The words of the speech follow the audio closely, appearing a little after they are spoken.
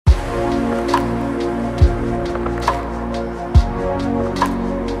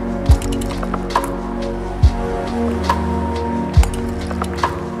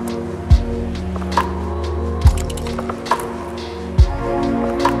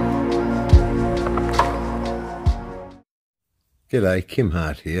G'day, Kym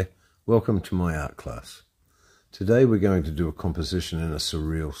Hart here. Welcome to my art class. Today we're going to do a composition in a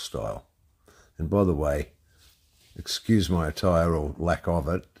surreal style. And by the way, excuse my attire or lack of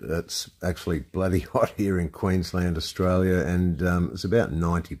it, it's actually bloody hot here in Queensland, Australia, and it's about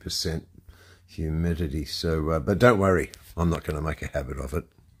 90% humidity. So, but don't worry, I'm not going to make a habit of it.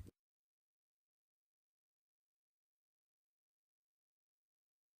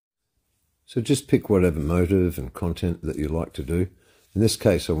 So just pick whatever motive and content that you like to do. In this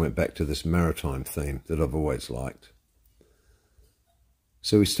case, I went back to this maritime theme that I've always liked.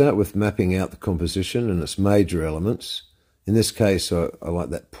 So we start with mapping out the composition and its major elements. In this case, I like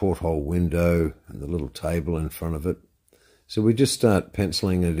that porthole window and the little table in front of it. So we just start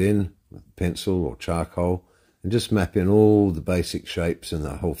penciling it in with pencil or charcoal and just map in all the basic shapes and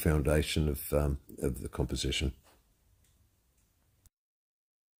the whole foundation of the composition.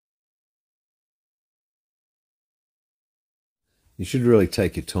 You should really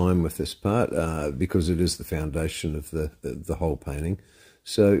take your time with this part because it is the foundation of the whole painting.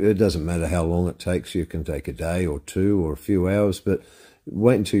 So it doesn't matter how long it takes. You can take a day or two or a few hours, but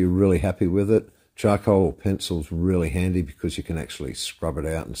wait until you're really happy with it. Charcoal or pencil's really handy because you can actually scrub it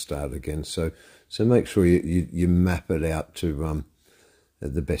out and start again. So make sure you map it out to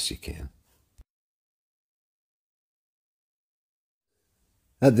the best you can.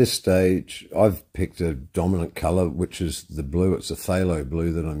 At this stage, I've picked a dominant colour, which is the blue. It's a phthalo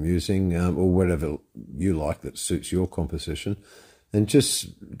blue that I'm using, or whatever you like that suits your composition. And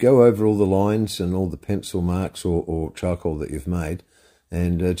just go over all the lines and all the pencil marks or charcoal that you've made,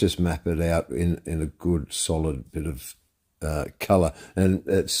 and just map it out in a good, solid bit of colour. And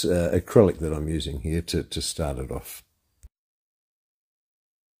it's acrylic that I'm using here to start it off.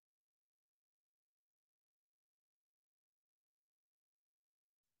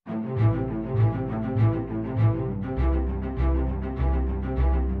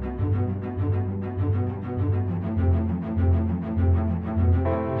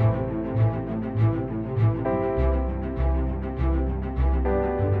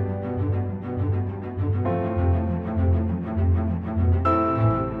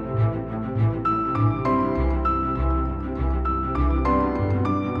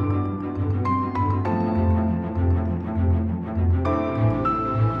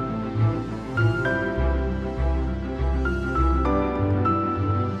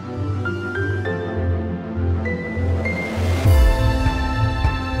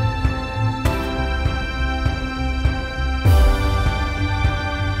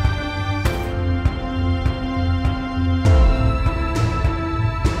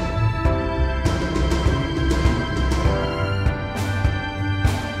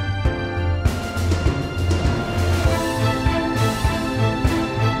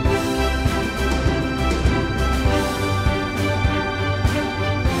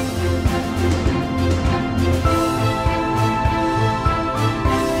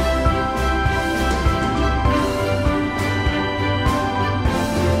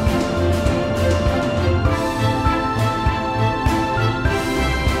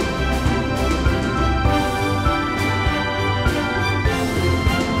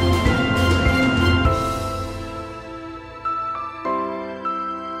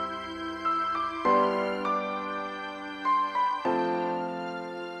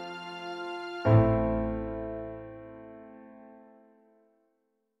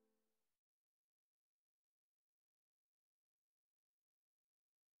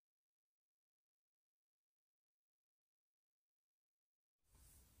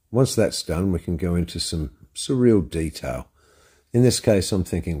 Once that's done, we can go into some surreal detail. In this case, I'm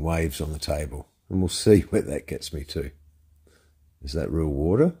thinking waves on the table, and we'll see where that gets me to. Is that real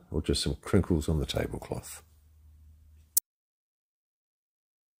water or just some crinkles on the tablecloth?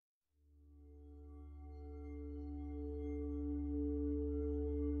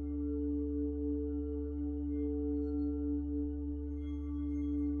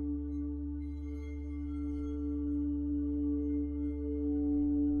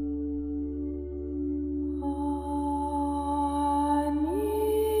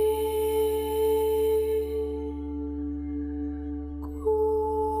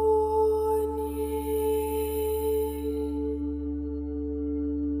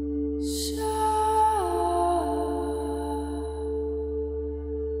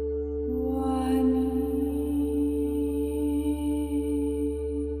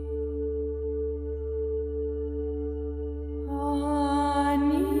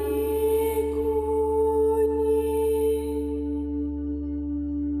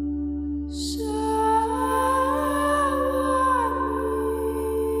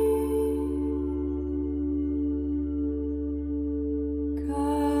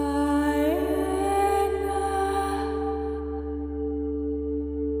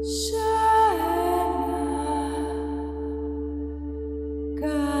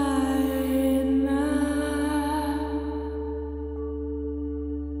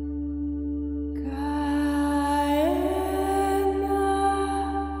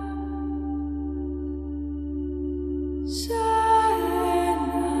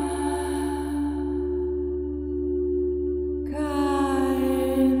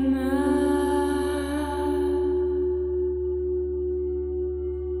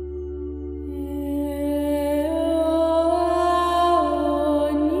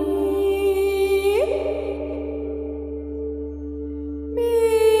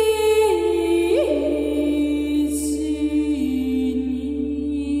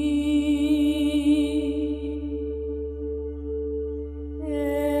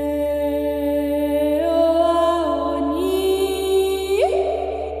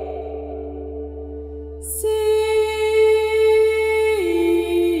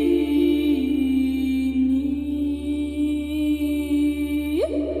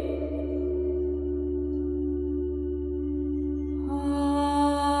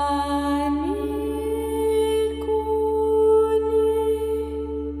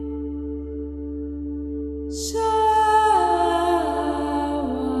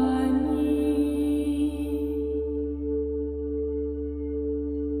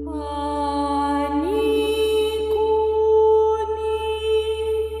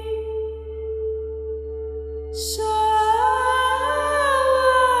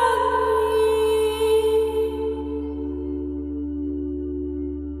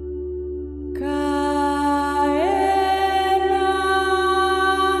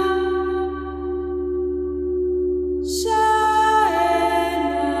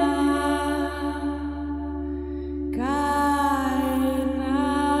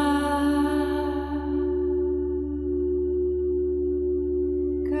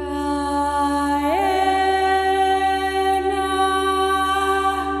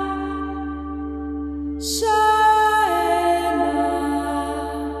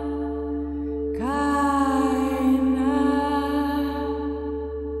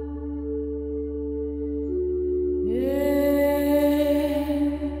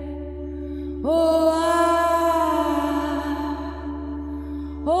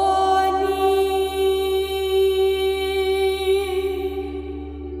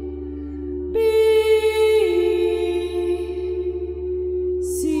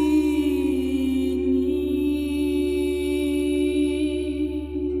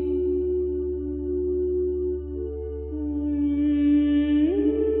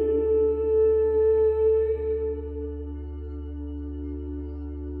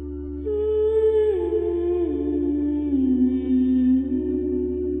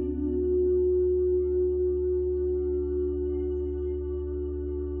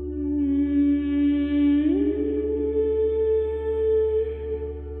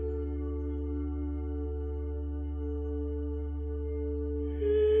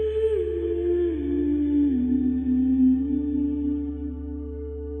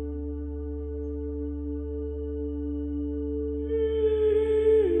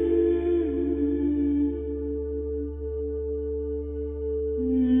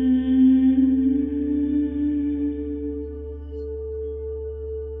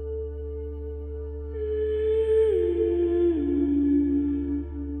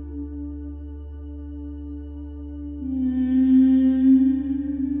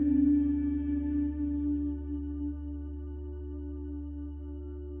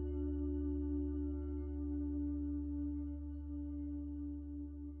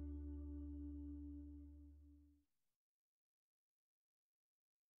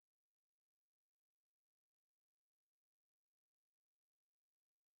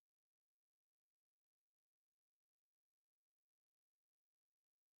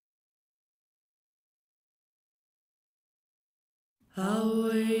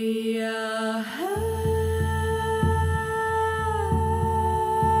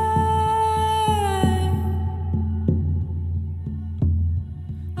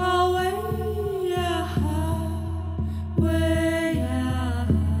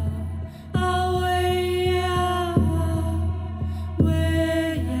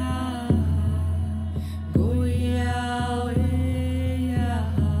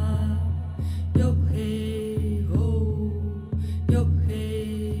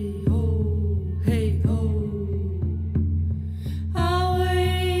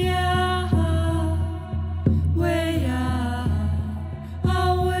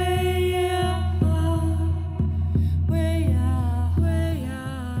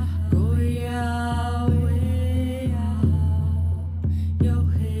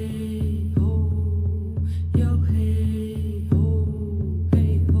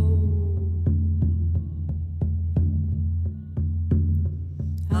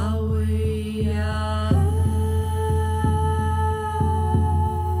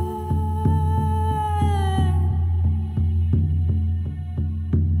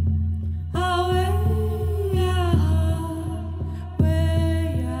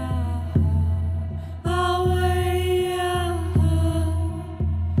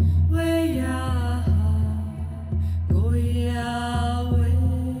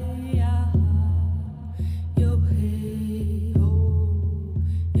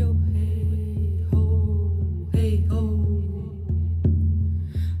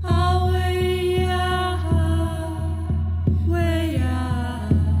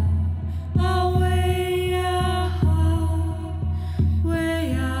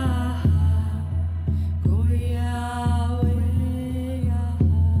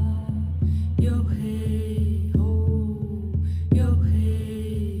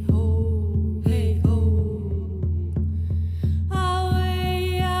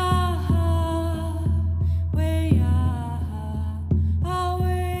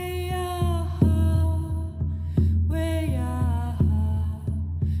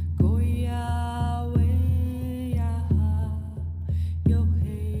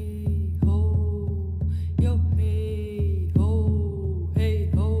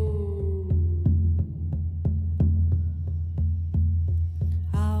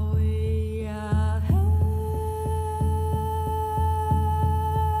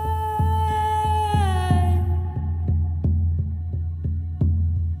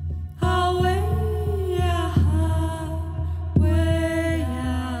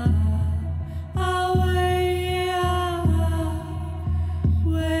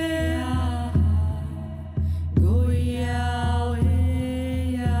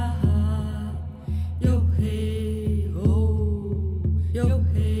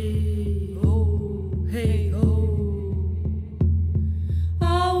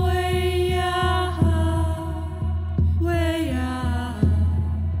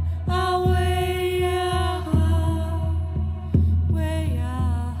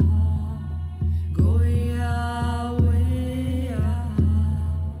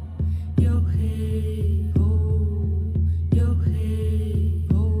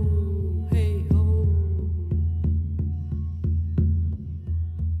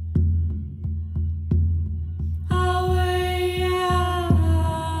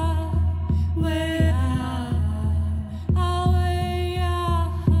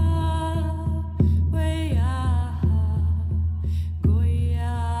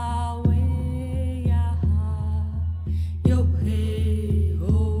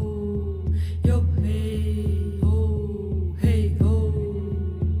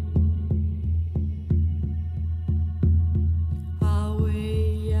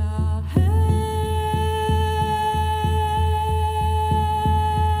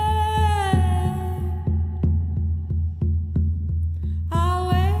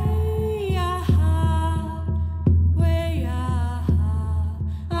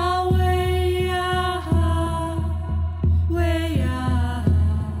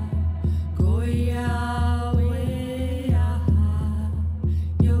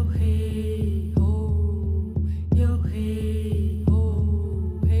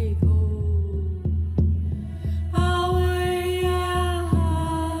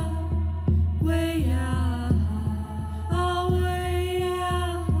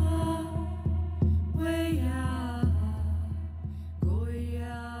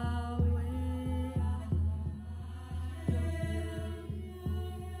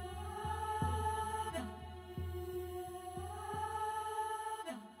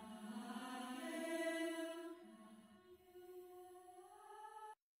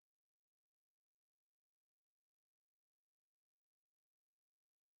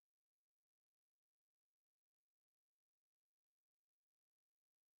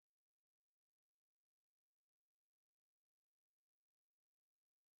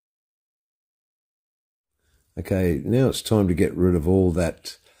 Okay, now it's time to get rid of all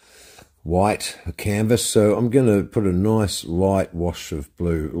that white canvas. So I'm going to put a nice light wash of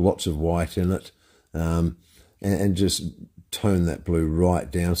blue, lots of white in it, and just tone that blue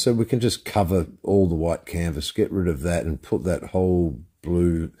right down so we can just cover all the white canvas, get rid of that and put that whole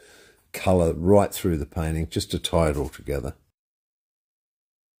blue colour right through the painting just to tie it all together.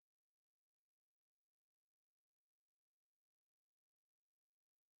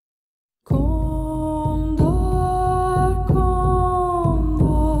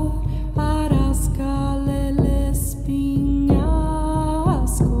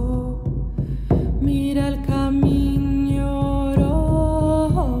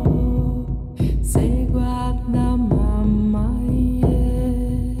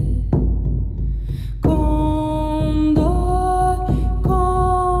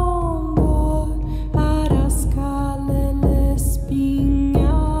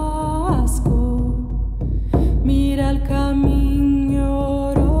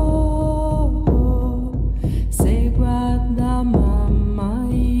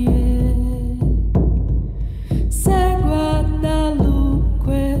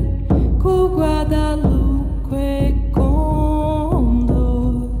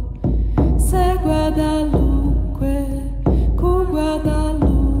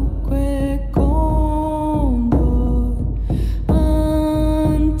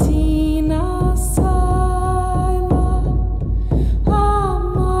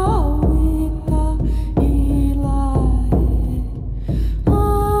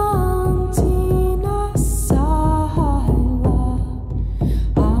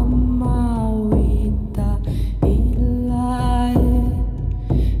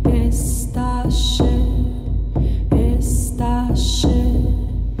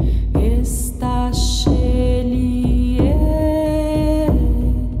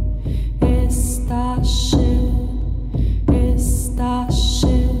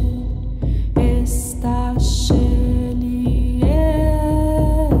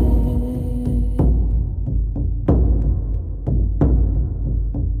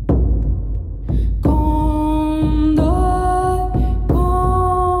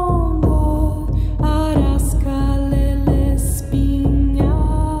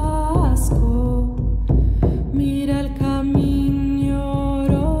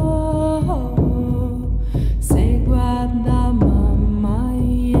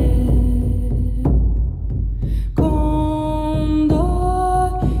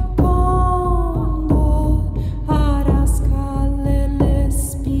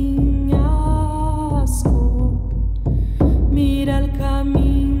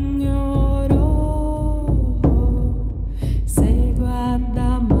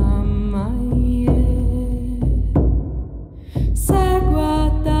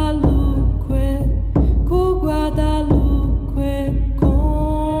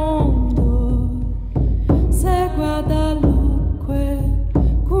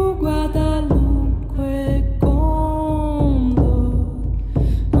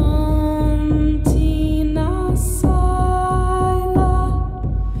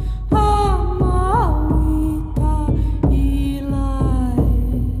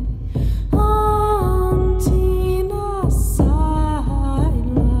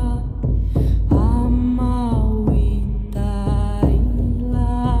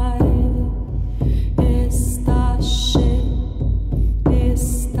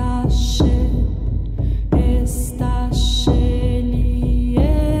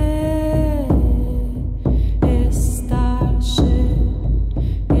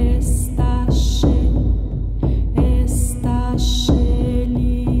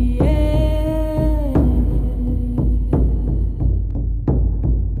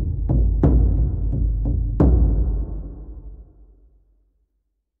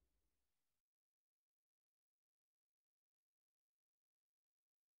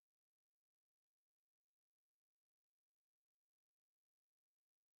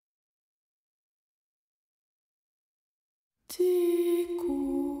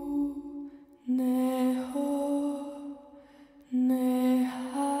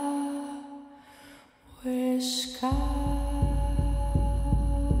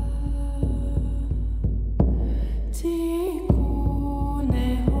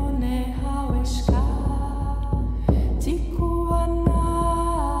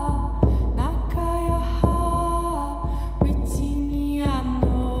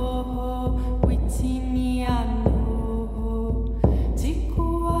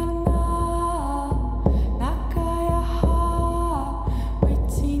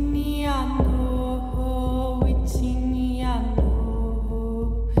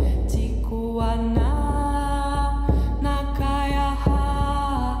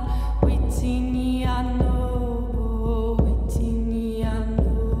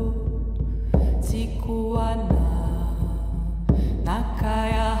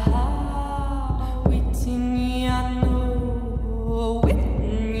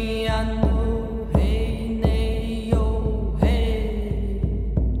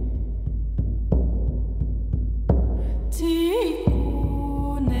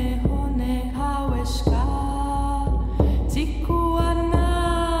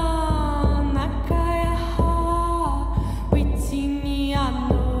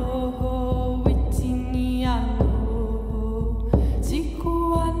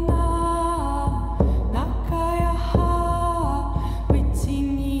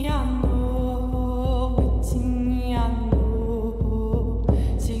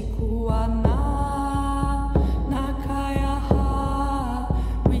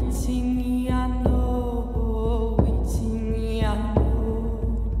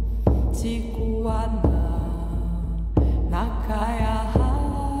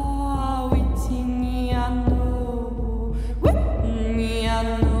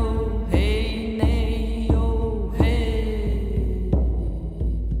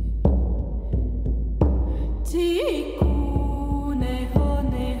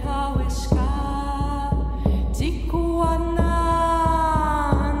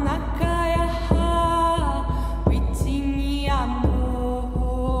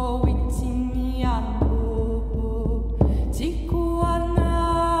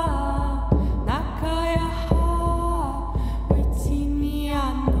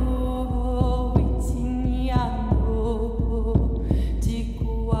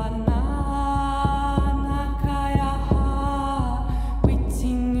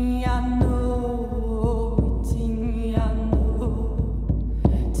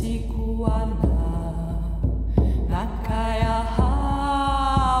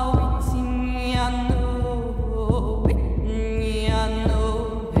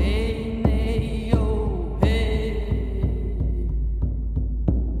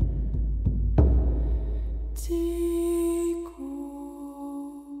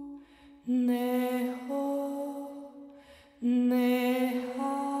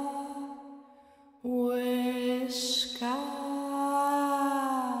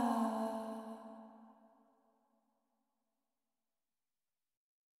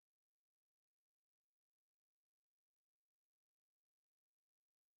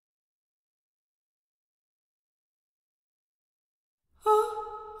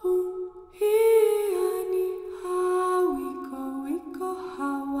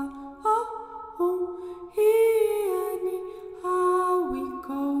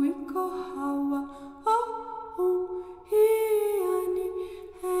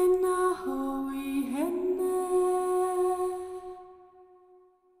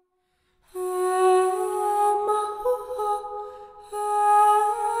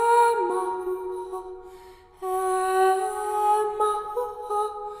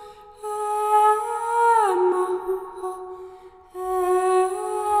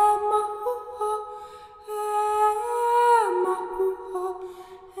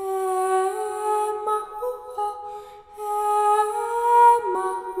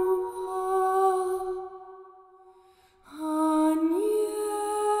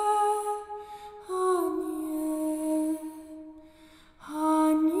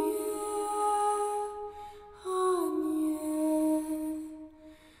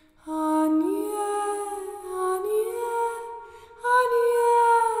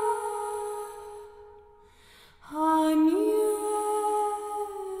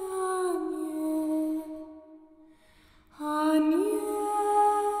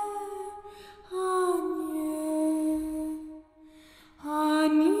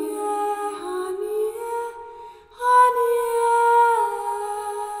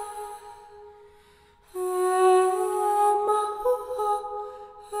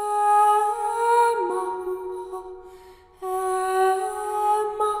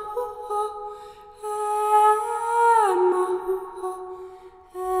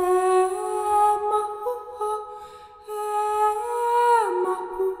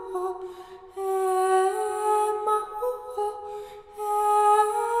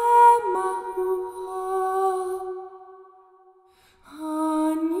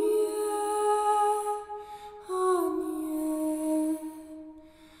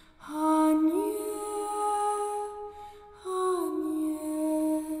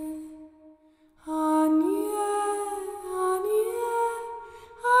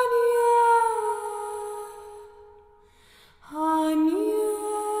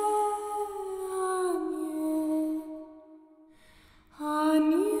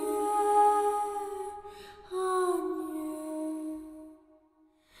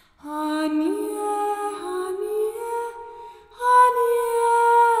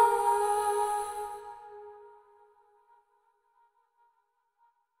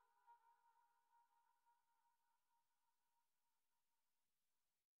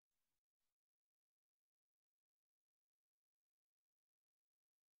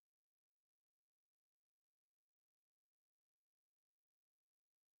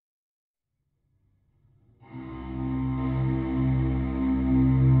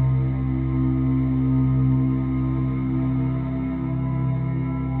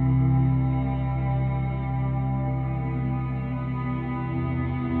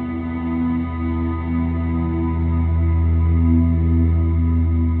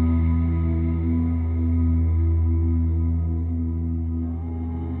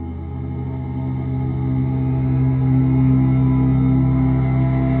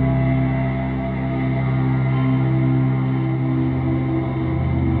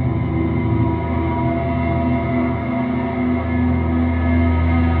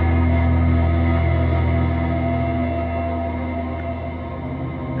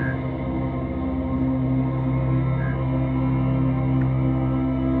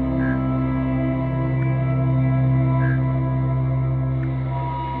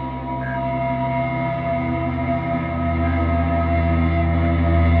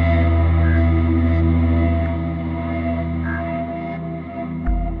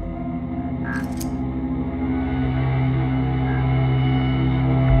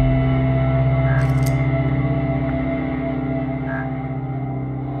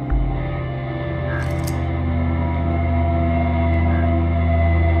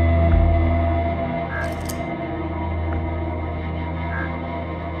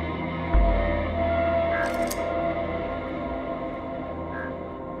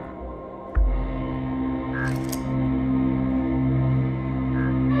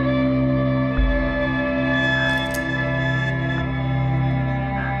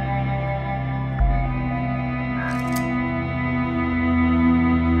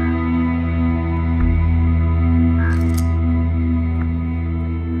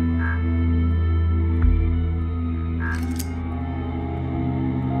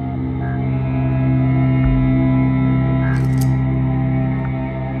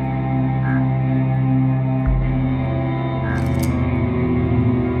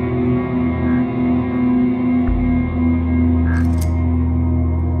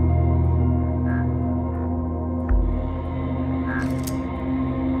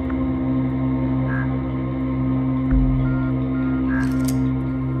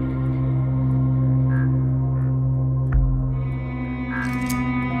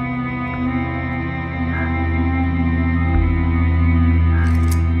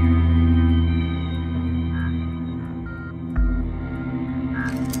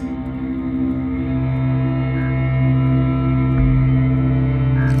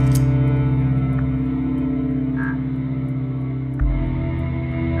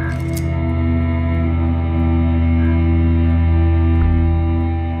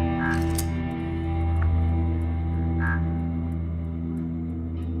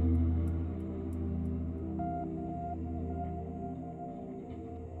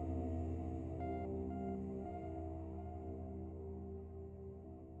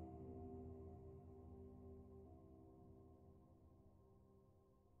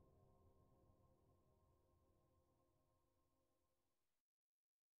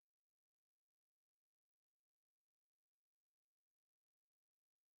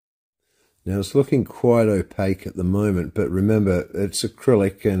 Now it's looking quite opaque at the moment, but remember it's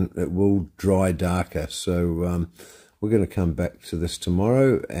acrylic and it will dry darker. So we're going to come back to this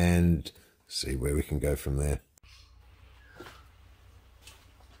tomorrow and see where we can go from there.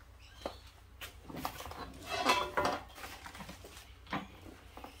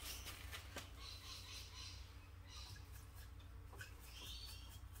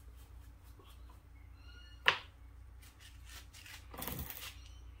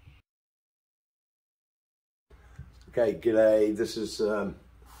 Okay, g'day. This is the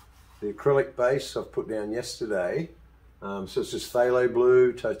acrylic base I've put down yesterday. So it's just phthalo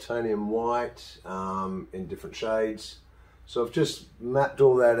blue, titanium white in different shades. So I've just mapped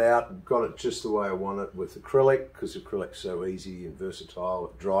all that out, got it just the way I want it with acrylic, because acrylic's so easy and versatile.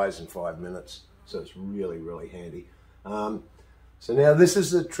 It dries in 5 minutes, so it's really, really handy. So now this is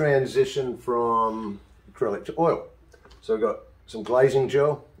the transition from acrylic to oil. So I've got some glazing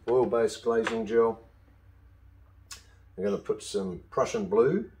gel, oil-based glazing gel. I'm going to put some Prussian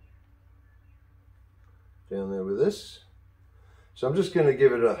blue down there with this. So I'm just going to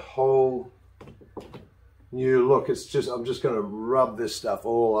give it a whole new look. I'm just going to rub this stuff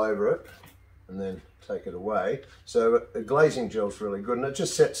all over it and then take it away. So the glazing gel's really good, and it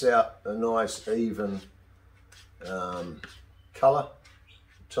just sets out a nice even colour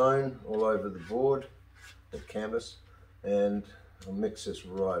tone all over the board, the canvas, and I'll mix this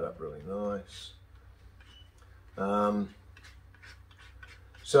right up really nice.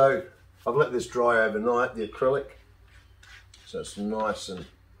 So I've let this dry overnight, the acrylic, so it's nice and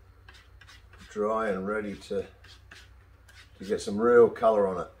dry and ready to get some real colour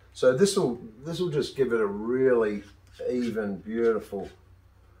on it. So this will just give it a really even, beautiful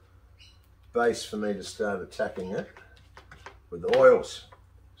base for me to start attacking it with the oils.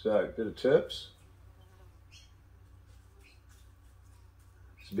 So a bit of terps.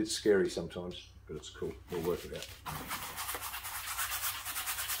 It's a bit scary sometimes, but it's cool. We'll work it out.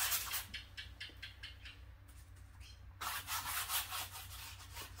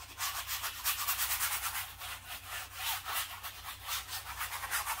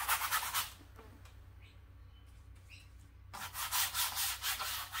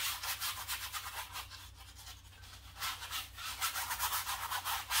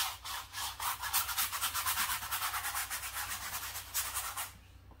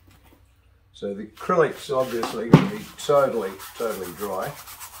 So the acrylic's obviously going to be totally dry.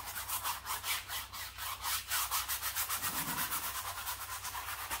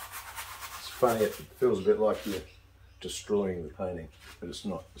 It's funny, it feels a bit like you're destroying the painting, but it's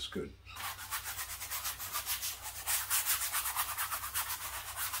not, it's good.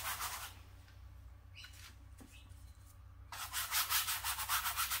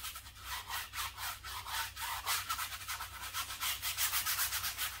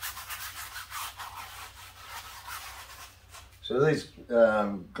 So these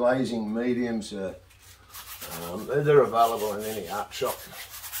glazing mediums are they're available in any art shop.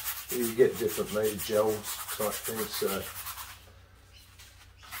 You get different media gels type things.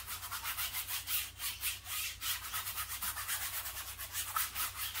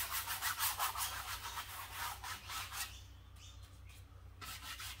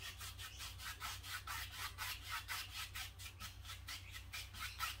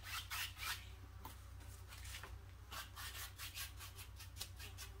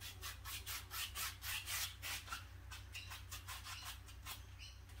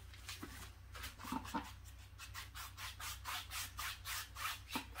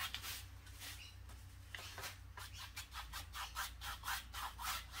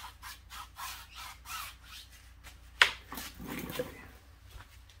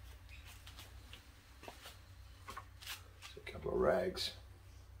 Couple of rags.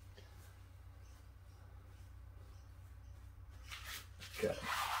 Okay.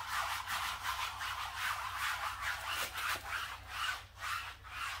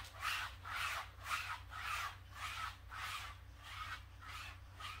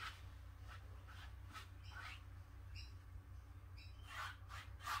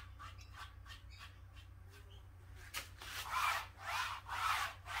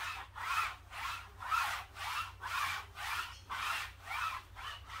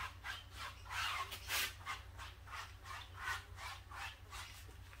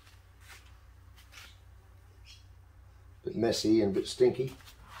 Bit messy and a bit stinky.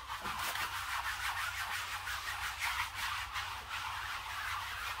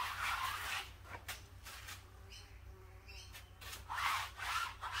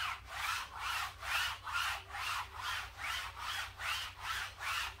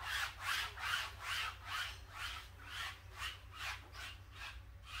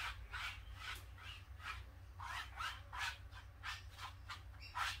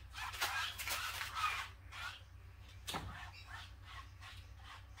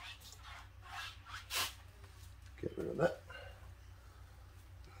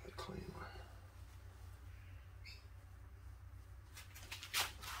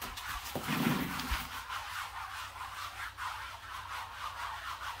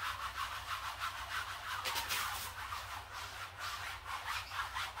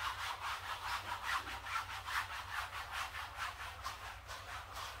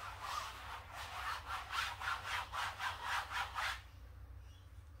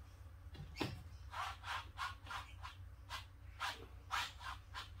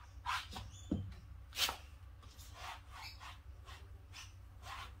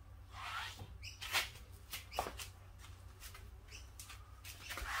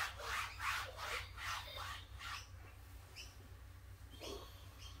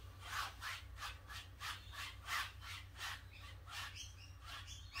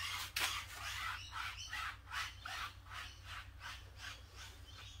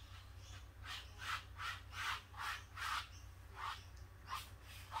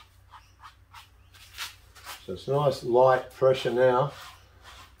 So it's nice light pressure now,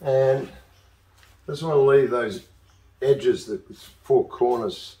 and I just want to leave those edges, the four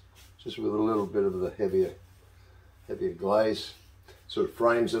corners, just with a little bit of the heavier glaze. Sort of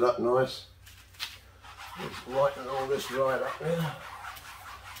frames it up nice. Let's lighten all this right up now.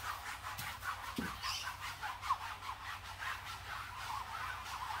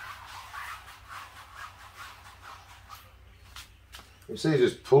 You see, it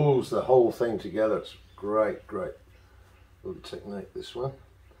just pulls the whole thing together. It's great little technique, this one.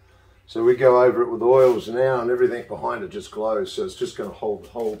 So we go over it with oils now, and everything behind it just glows, so it's just going to hold the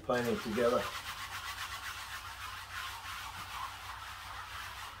whole painting together.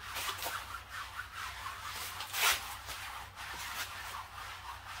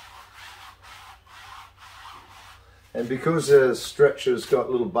 And because the stretcher's got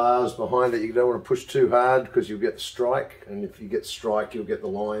little bars behind it, you don't want to push too hard because you'll get the strike, and if you get strike, you'll get the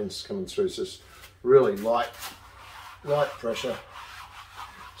lines coming through. So it's really light pressure.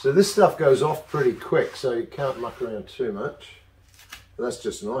 So this stuff goes off pretty quick, so you can't muck around too much. But that's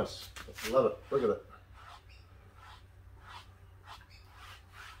just nice. I love it. Look at it.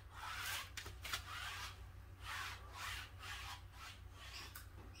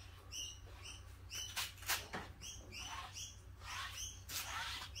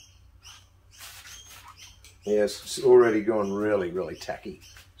 Yes, it's already gone really tacky,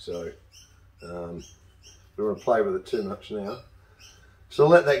 so don't want to play with it too much now. So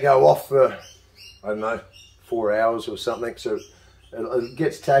let that go off for, I don't know, 4 hours or something, so it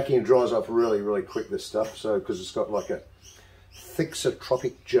gets tacky and dries off really quick, this stuff, so because it's got like a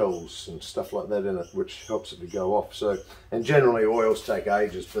thixotropic gels and stuff like that in it, which helps it to go off. So, and generally oils take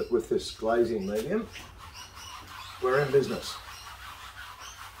ages, but with this glazing medium, we're in business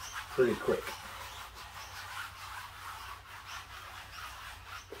pretty quick.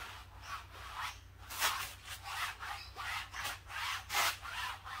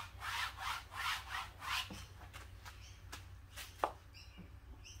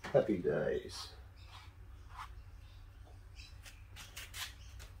 Happy days.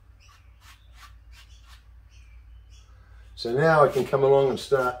 So now I can come along and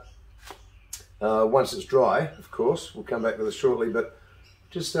start, once it's dry, of course, we'll come back to this shortly, but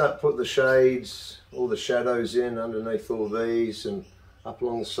just start put the shades, all the shadows in underneath all these and up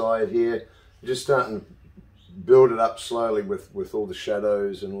along the side here. Just starting to build it up slowly with all the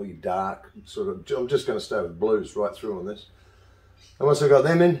shadows and all your dark sort of, I'm just going to stay with blues right through on this. And once I've got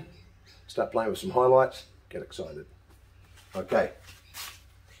them in, start playing with some highlights, get excited. Okay.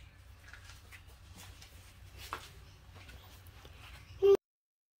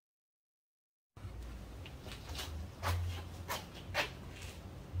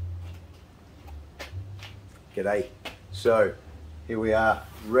 G'day. So here we are,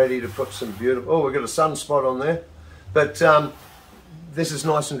 ready to put some beautiful, oh, we've got a sunspot on there. But this is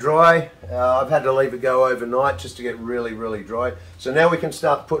nice and dry. I've had to leave it go overnight just to get really dry. So now we can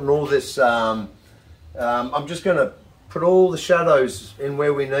start putting all this, I'm just going to put all the shadows in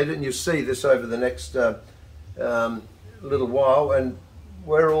where we need it, and you'll see this over the next little while, and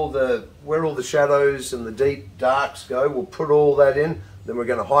where all the shadows and the deep darks go, we'll put all that in, then we're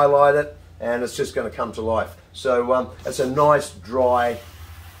going to highlight it, and it's just going to come to life. So it's a nice dry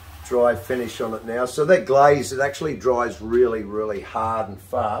finish on it now. So that glaze, it actually dries really hard and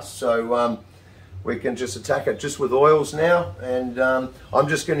fast, so we can just attack it just with oils now. And I'm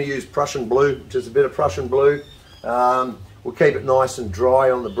just going to use Prussian blue, just a bit of Prussian blue. We'll keep it nice and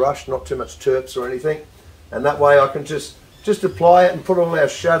dry on the brush, not too much terps or anything, and that way I can just apply it and put all our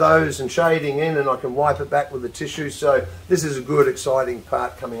shadows and shading in, and I can wipe it back with the tissue. So this is a good exciting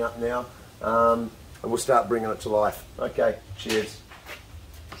part coming up now, and we'll start bringing it to life. Okay, cheers.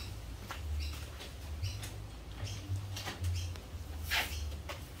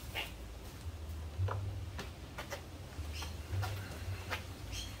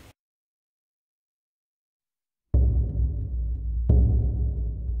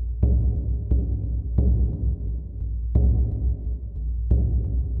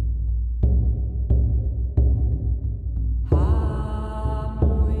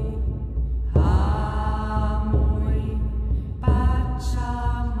 Bye.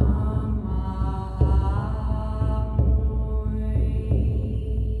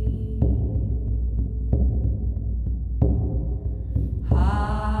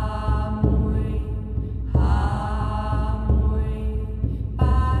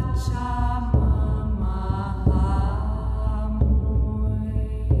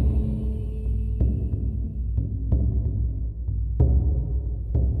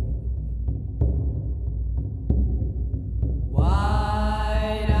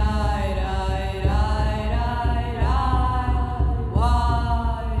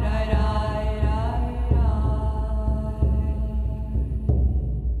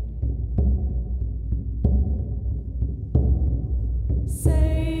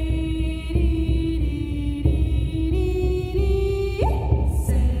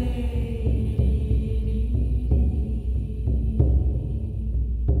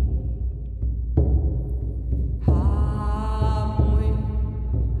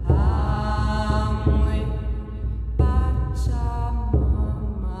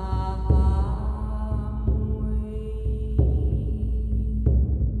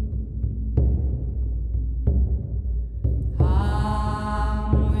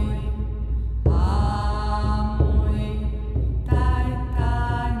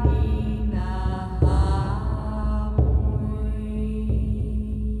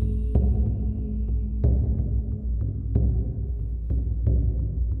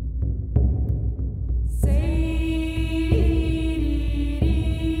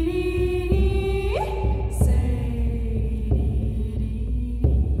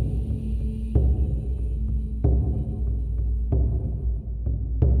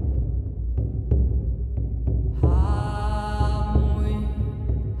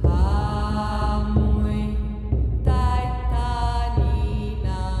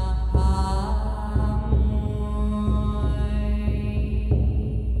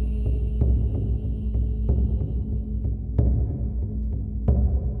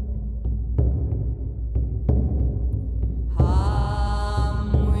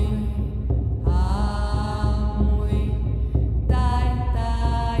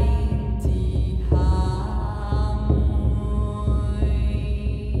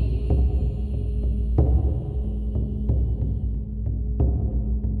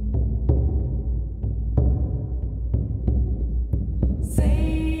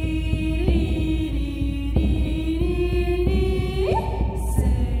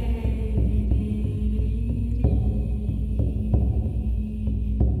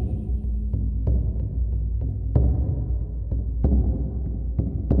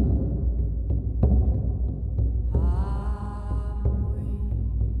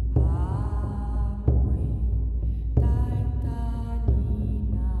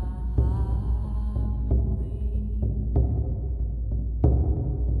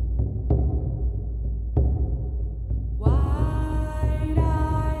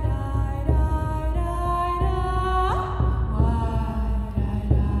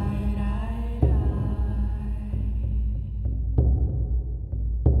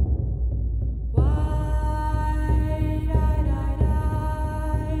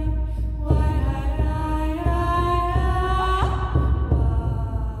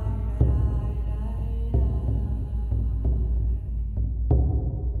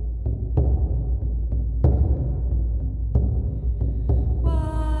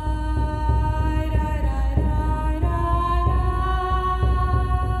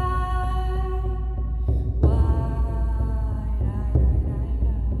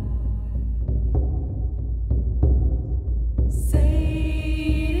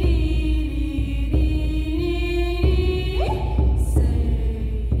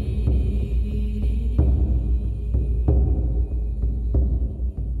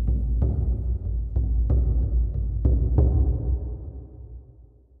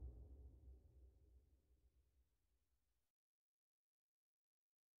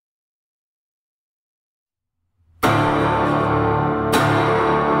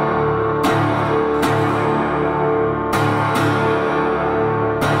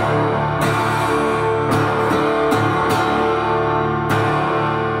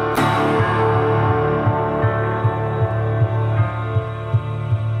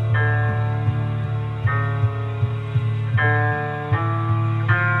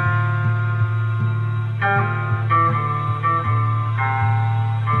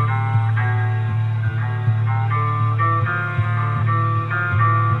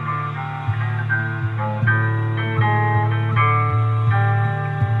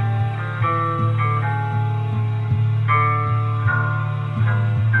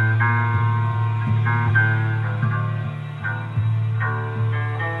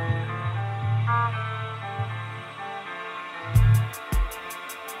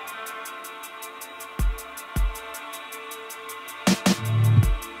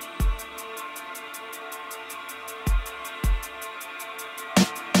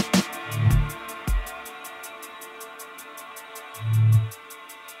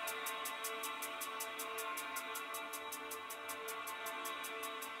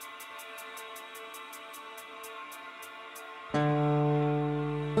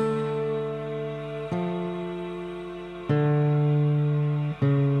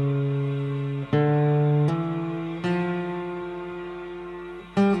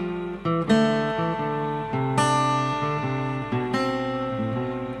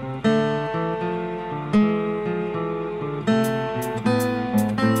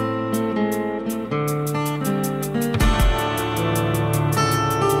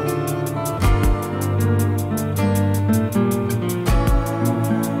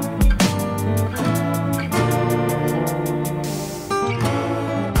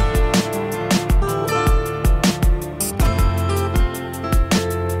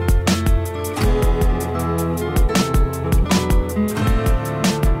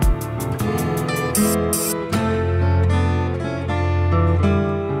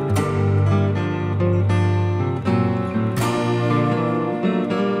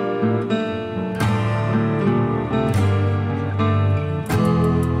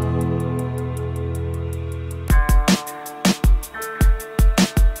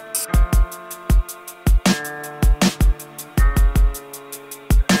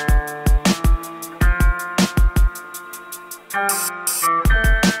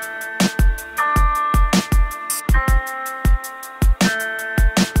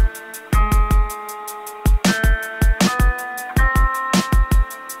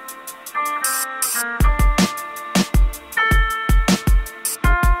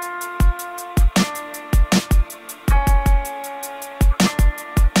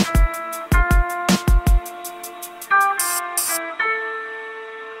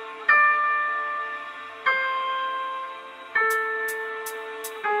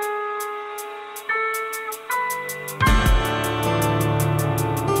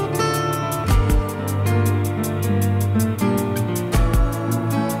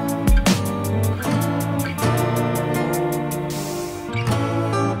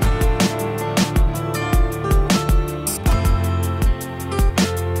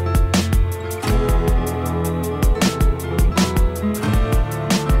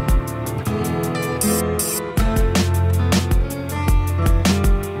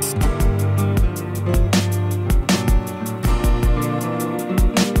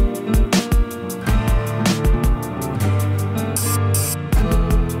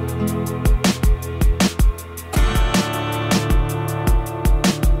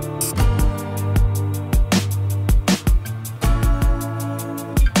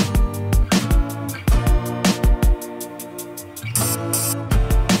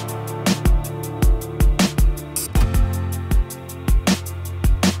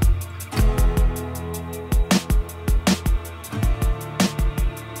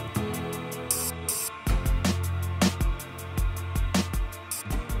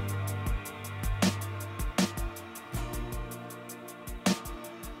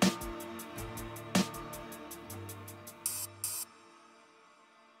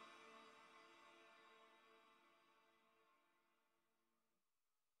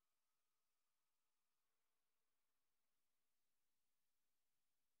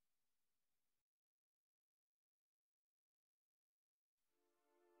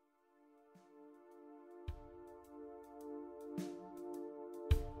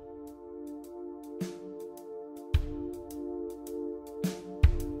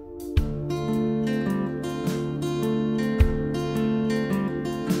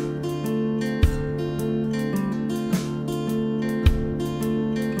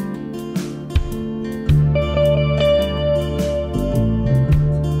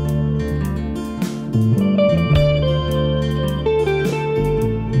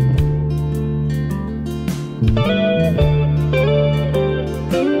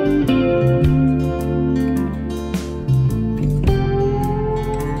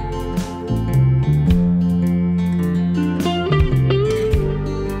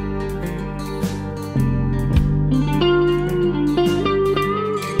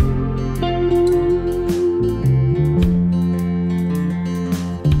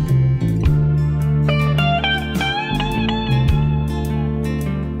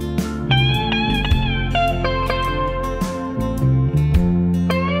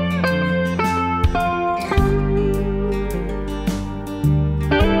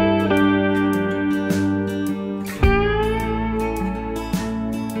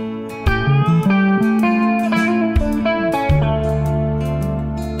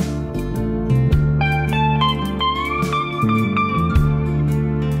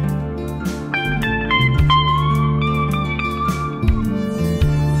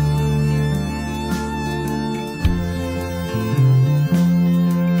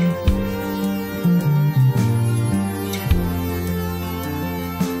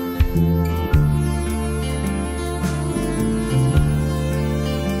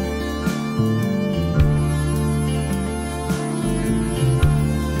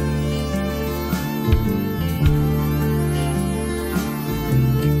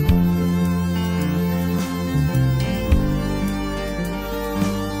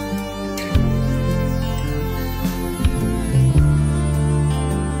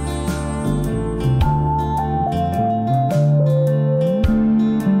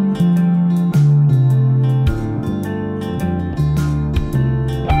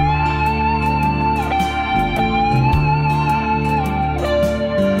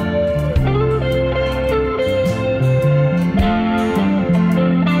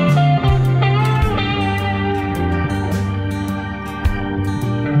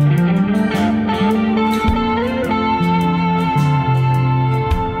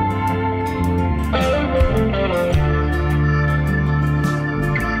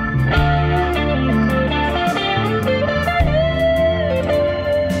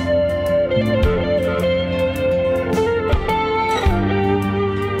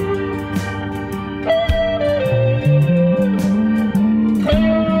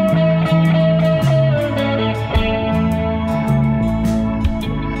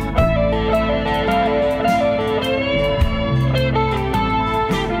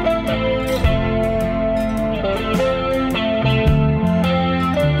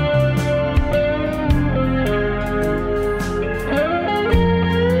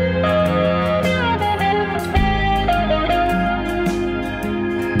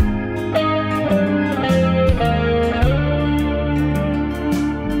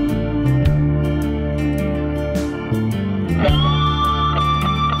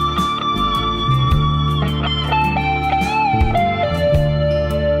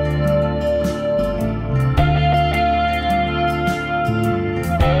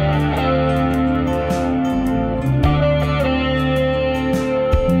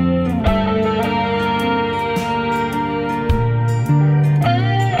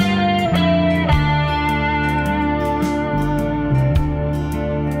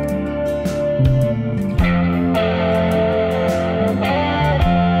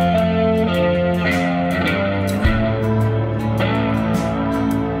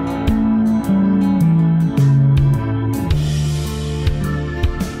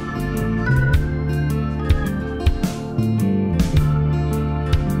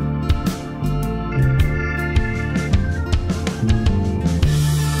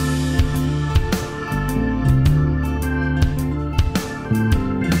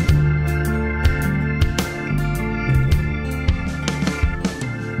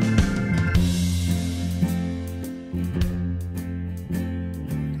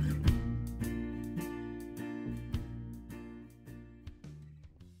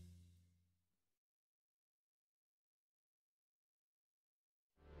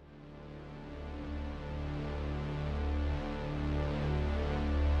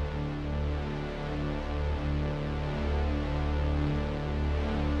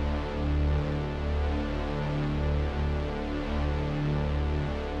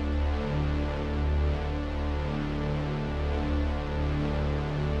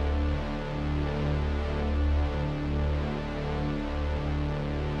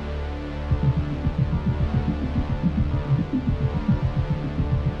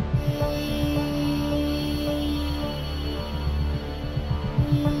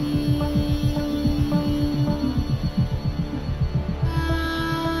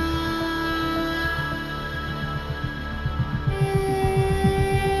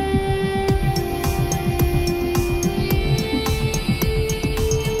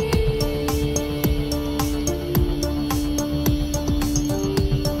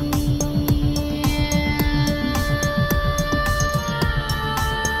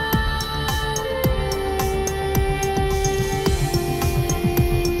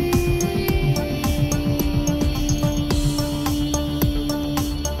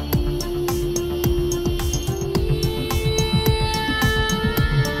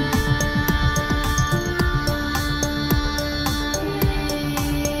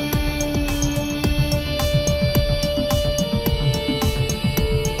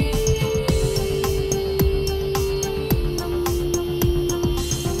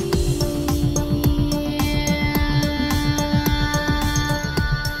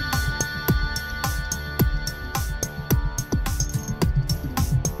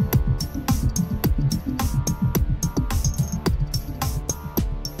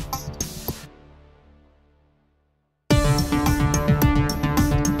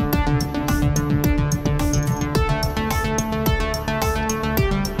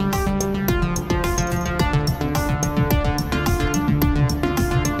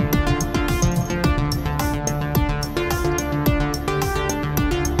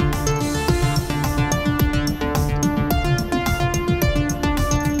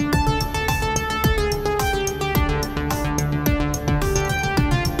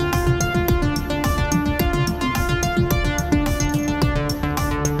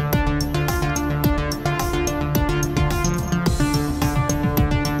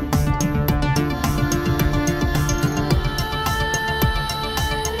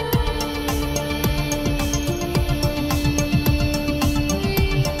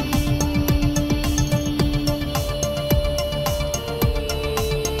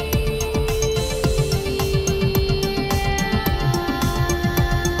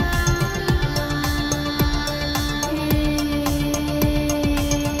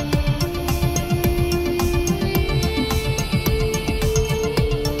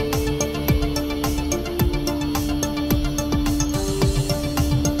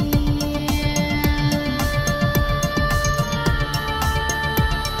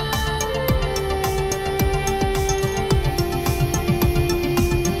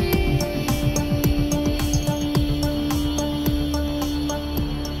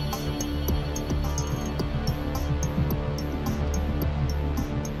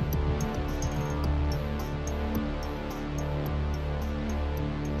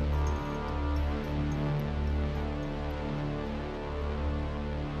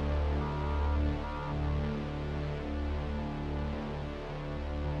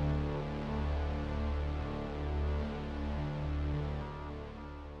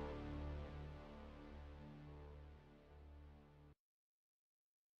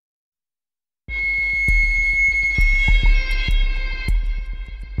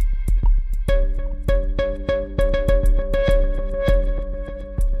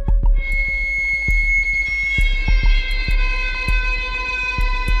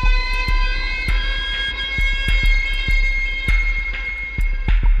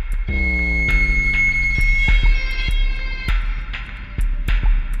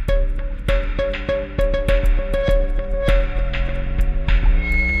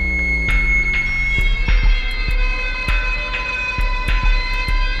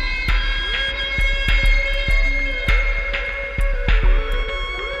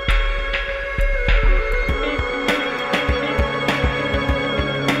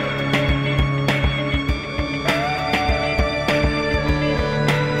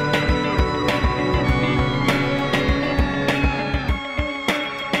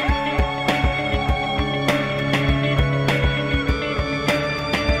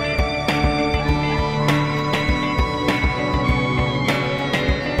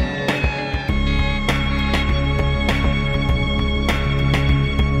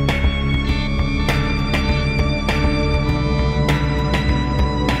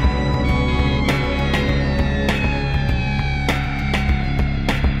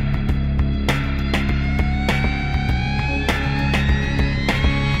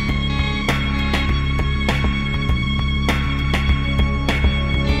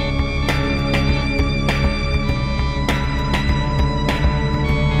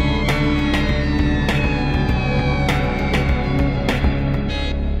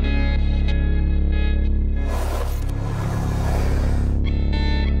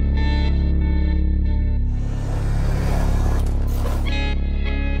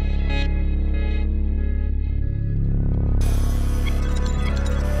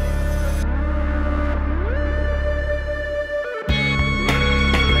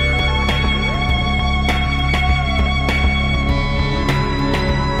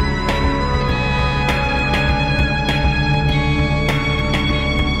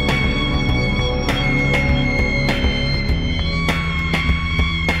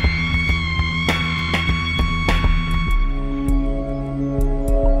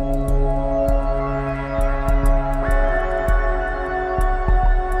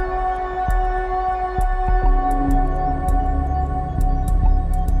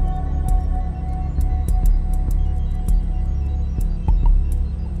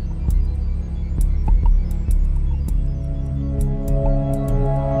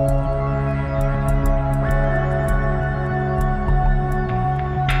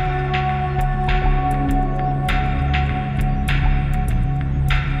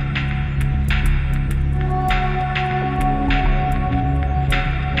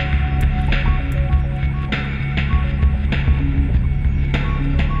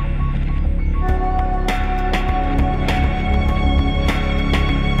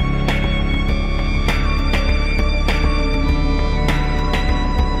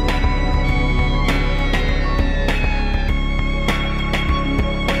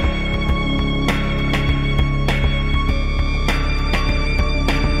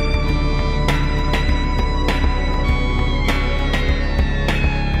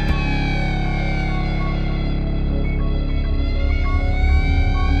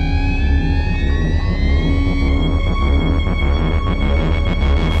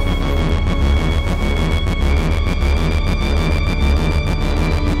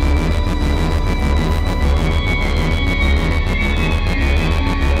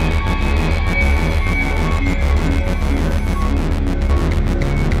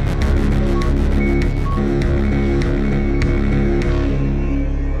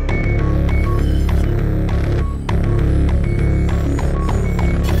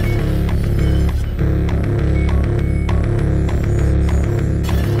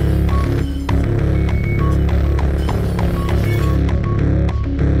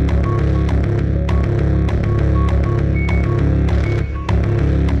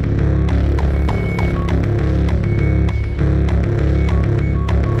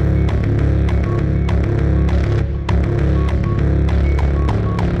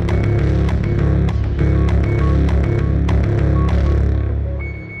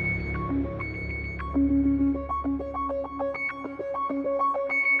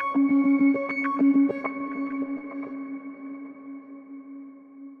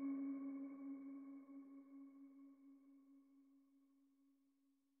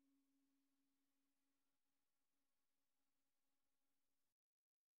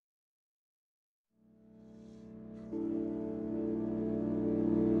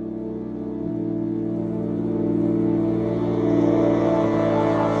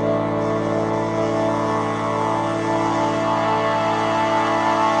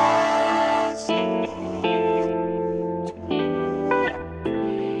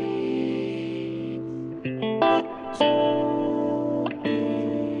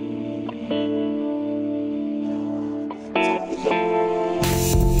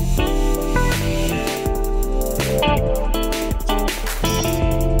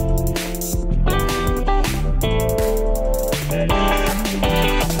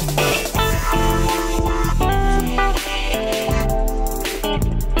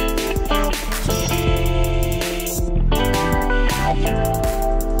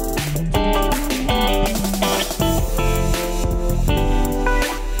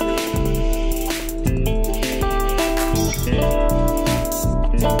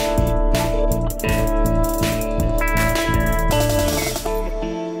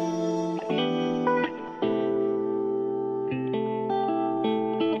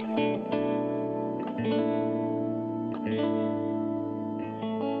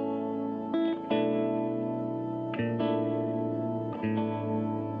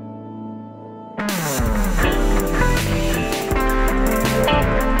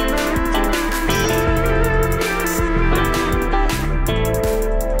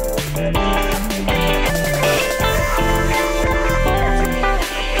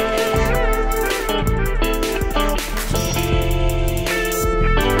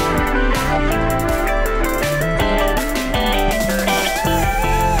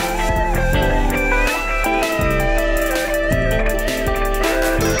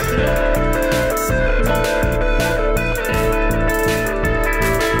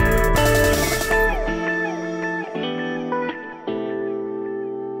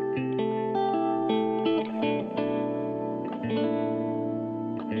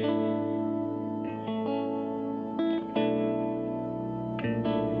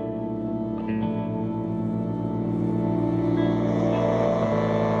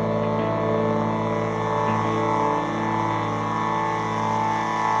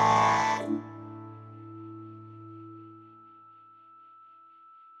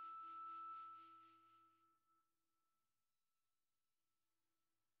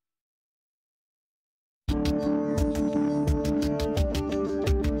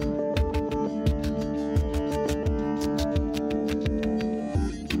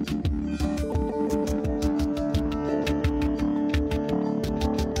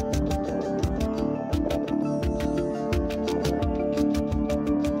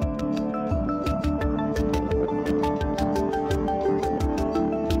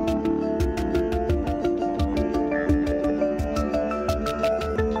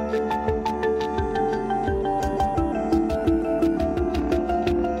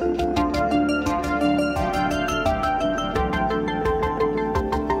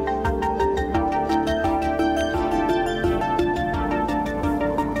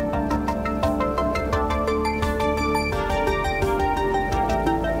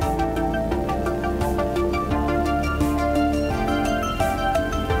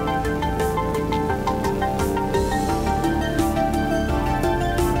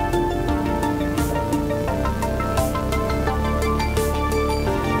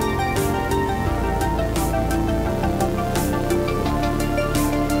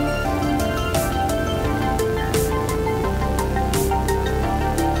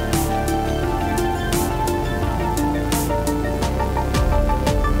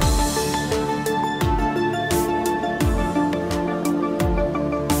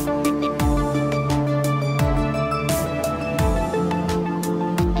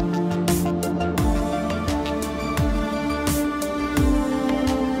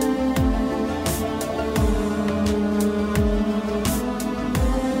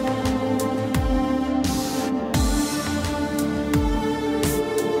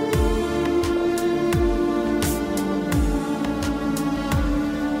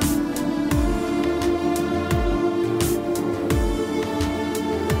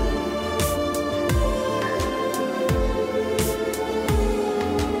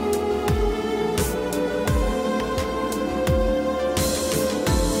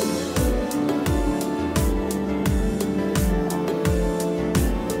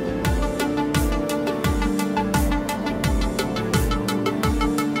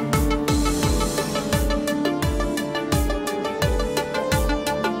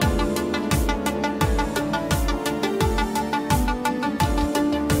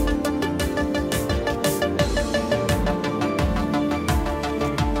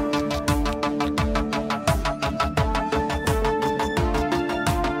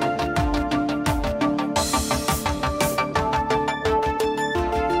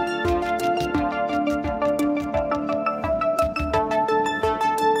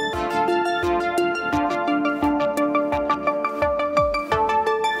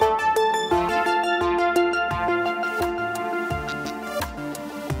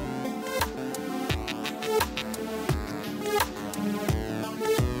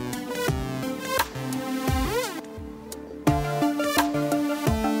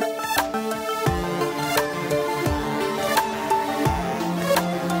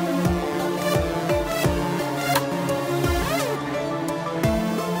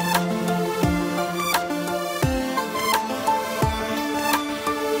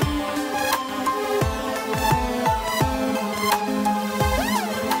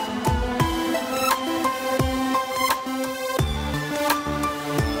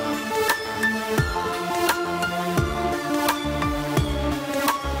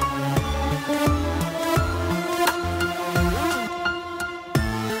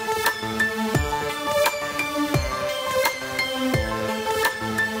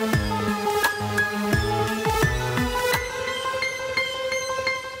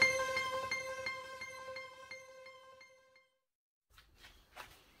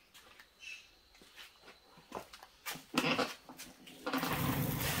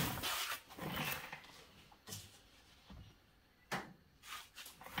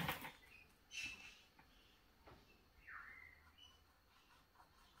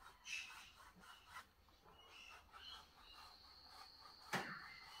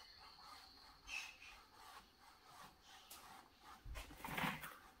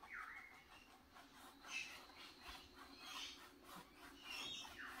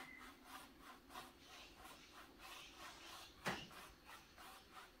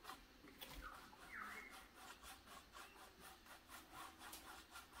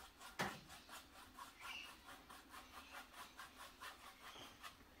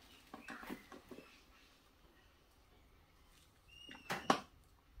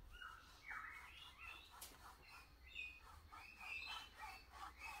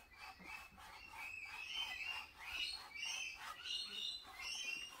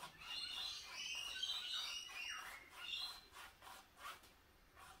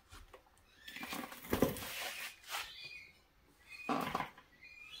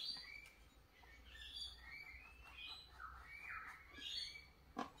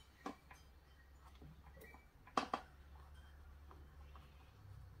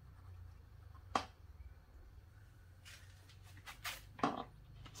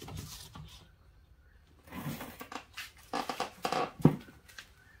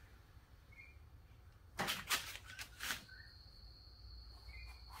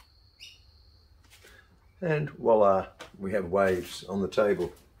 And voila, we have waves on the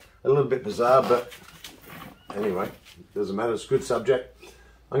table. A little bit bizarre, but anyway, doesn't matter, it's a good subject.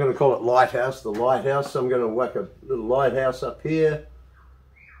 I'm going to call it Lighthouse, the Lighthouse. So I'm going to whack a little lighthouse up here.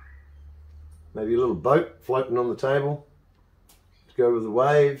 Maybe a little boat floating on the table to go with the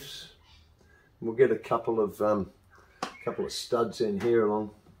waves. We'll get a couple of studs in here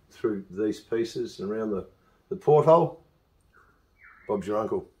along through these pieces and around the porthole. Bob's your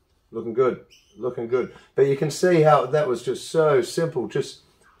uncle. Looking good, looking good. But you can see how that was just so simple, just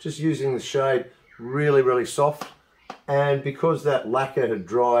using the shade, really, really soft. And because that lacquer had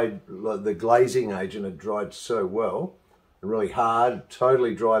dried, the glazing agent had dried so well, and really hard,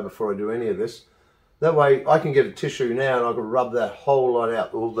 totally dry before I do any of this. That way I can get a tissue now and I can rub that whole lot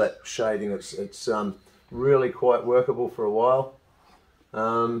out, all that shading. It's really quite workable for a while.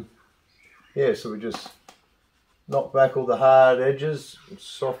 Yeah, so we just knock back all the hard edges and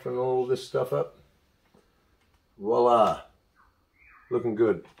soften all this stuff up. Voila, looking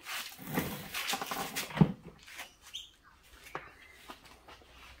good.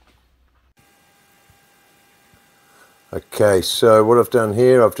 Okay, so what I've done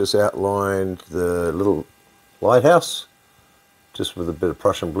here, I've just outlined the little lighthouse, just with a bit of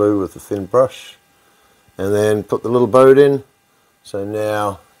Prussian blue with a thin brush, and then put the little boat in. So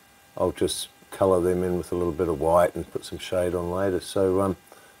now I'll just colour them in with a little bit of white and put some shade on later. So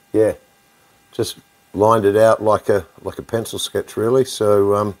yeah, just lined it out like a pencil sketch really.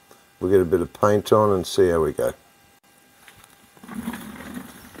 So we'll get a bit of paint on and see how we go.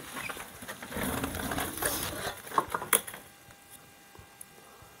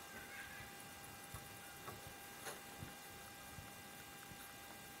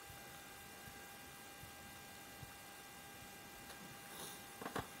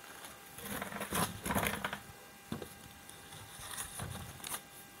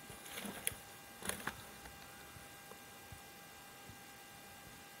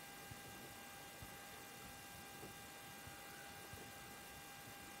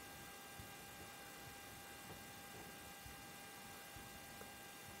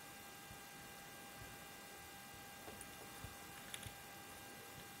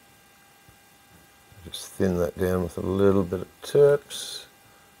 Just thin that down with a little bit of terps,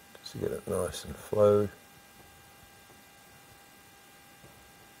 just to get it nice and flowed.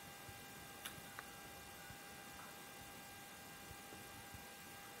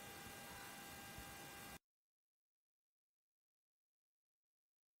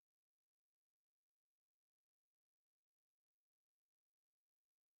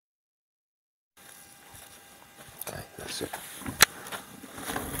 Okay, that's it.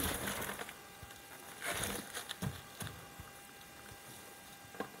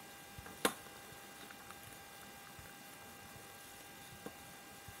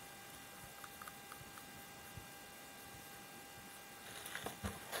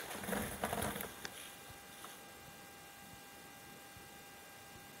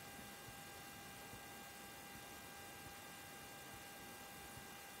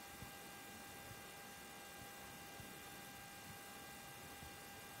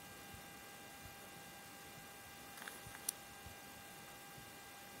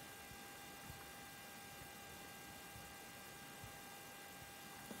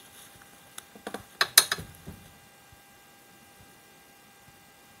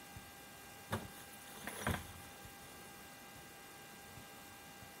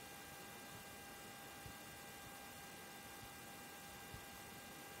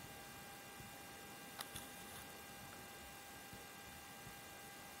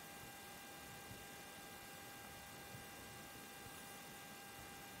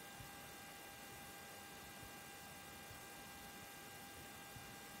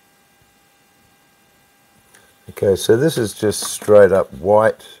 Okay, so this is just straight up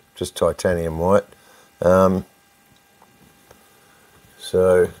white, just titanium white.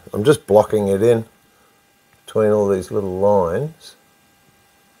 So I'm just blocking it in between all these little lines.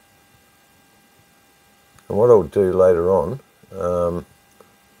 And what I'll do later on,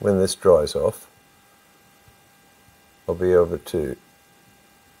 when this dries off, I'll be able to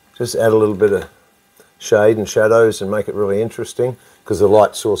just add a little bit of shade and shadows and make it really interesting, because the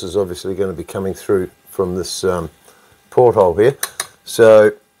light source is obviously going to be coming through from this porthole here.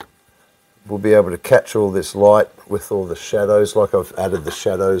 So we'll be able to catch all this light with all the shadows, like I've added the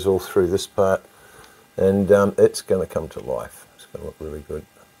shadows all through this part, and it's going to come to life. It's going to look really good.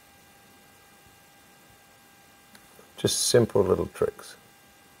 Just simple little tricks.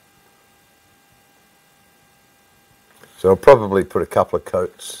 So I'll probably put a couple of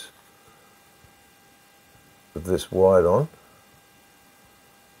coats of this white on.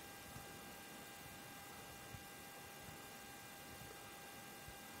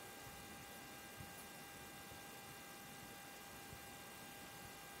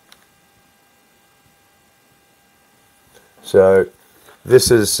 So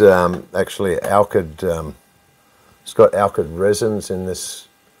this is actually alkyd. It's got alkyd resins in this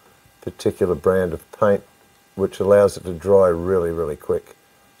particular brand of paint, which allows it to dry really, really quick.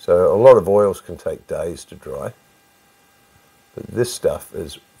 So a lot of oils can take days to dry, but this stuff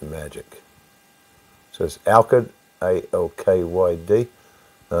is magic. So it's alkyd, A-L-K-Y-D,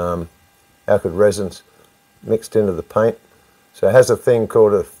 alkyd resins mixed into the paint. So it has a thing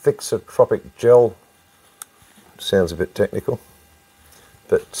called a thixotropic gel. Sounds a bit technical,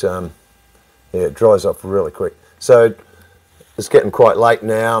 but yeah, it dries off really quick. So it's getting quite late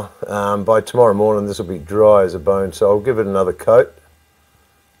now. By tomorrow morning this will be dry as a bone, so I'll give it another coat,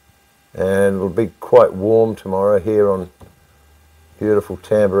 and it'll be quite warm tomorrow here on beautiful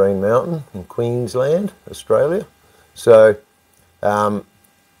Tamborine Mountain in Queensland, Australia. So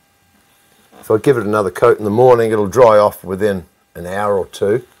if I give it another coat in the morning, it'll dry off within an hour or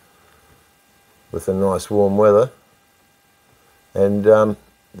two with the nice warm weather, and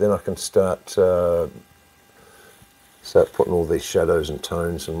then I can start putting all these shadows and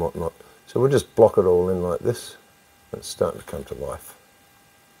tones and whatnot. So we'll just block it all in like this. It's starting to come to life.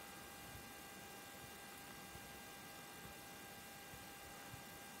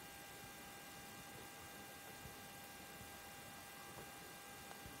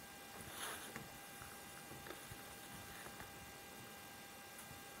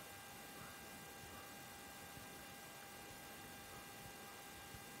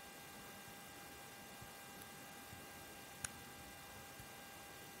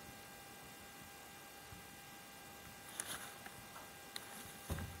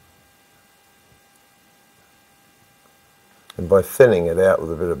 And by thinning it out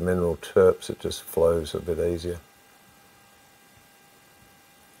with a bit of mineral terps, it just flows a bit easier.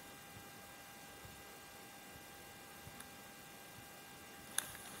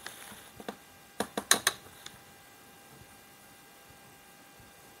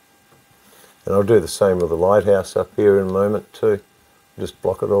 And I'll do the same with the Lighthouse up here in a moment too. Just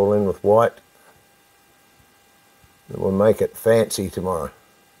block it all in with white. And we'll make it fancy tomorrow.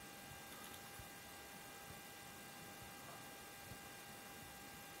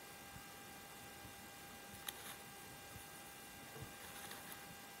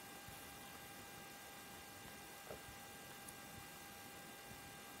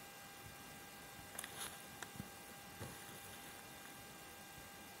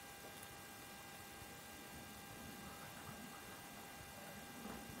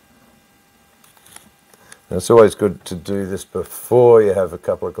 And it's always good to do this before you have a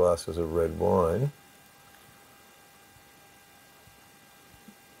couple of glasses of red wine.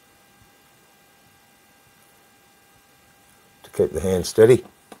 To keep the hand steady.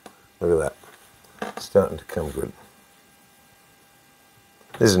 Look at that. It's starting to come good.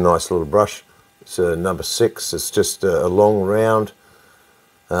 This is a nice little brush. It's a number 6. It's just a long round.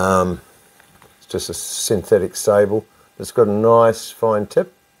 It's just a synthetic sable. It's got a nice fine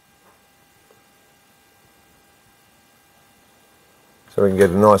tip. So we can get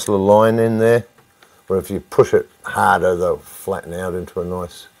a nice little line in there, or if you push it harder, they'll flatten out into a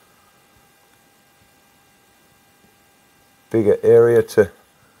nice bigger area to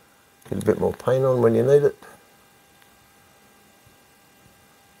get a bit more paint on when you need it.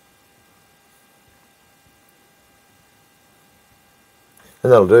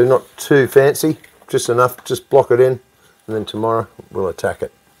 And that'll do, not too fancy, just enough, just block it in, and then tomorrow we'll attack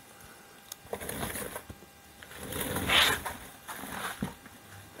it.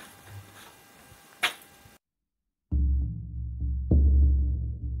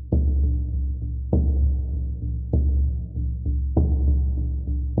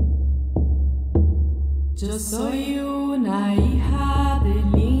 Yo soy una hija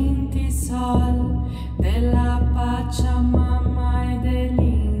del Inti Sol, de la Pachamama y del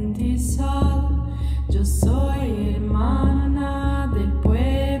Inti Sol. Yo soy hermana del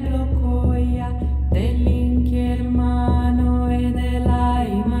pueblo Coya, del Inti hermano y de la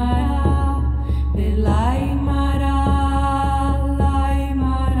Aymara, de la Aymara, la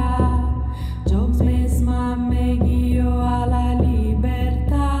Aymara. Yo misma me guío a la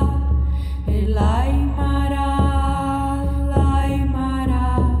libertad, el Aymara.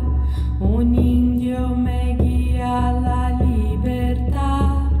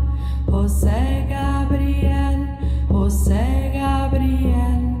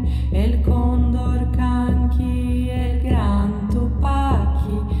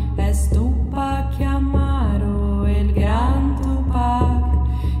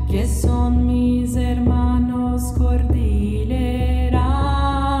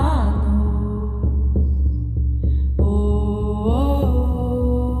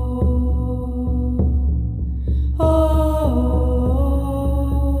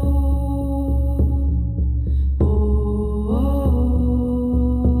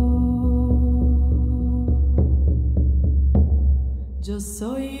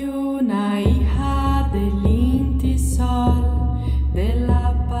 soy una hija del Inti Sol, de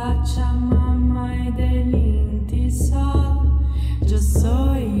la Pachamama y del Inti Sol. Yo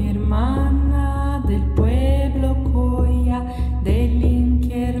soy hermana del pueblo Coya, del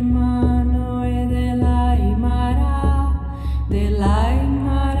Inti hermano y de la Aymara, la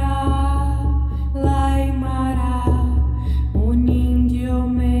Aymara. Un indio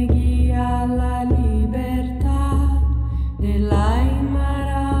me guía a la libertad, de la Aymara.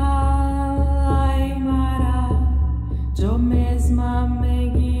 Yo misma me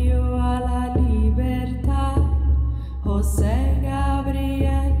guío a la libertad. José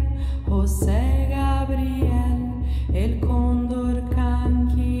Gabriel, el cóndor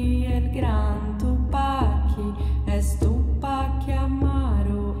canqui, el gran Tupaki, es Tupac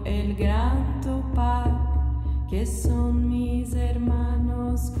Amaro, el gran Tupac, que son mis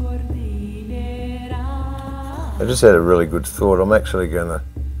hermanos cordillera. I just had a really good thought. I'm actually gonna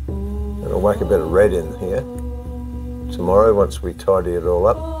whack a bit of red in here tomorrow once we tidy it all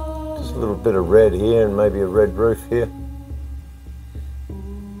up. Just a little bit of red here and maybe a red roof here.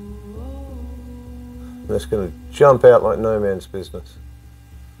 And it's going to jump out like no man's business.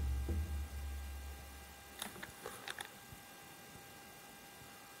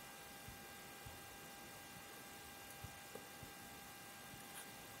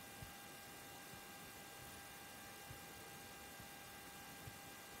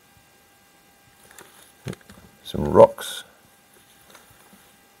 Some rocks.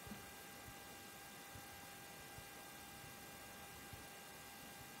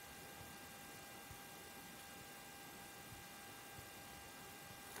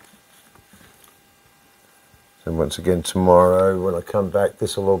 So once again tomorrow when I come back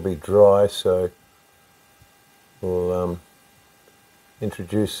this will all be dry, so we'll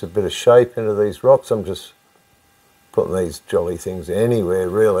introduce a bit of shape into these rocks. I'm just putting these jolly things anywhere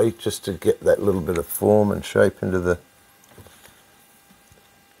really, just to get that little bit of form and shape into the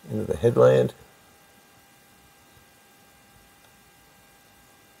headland.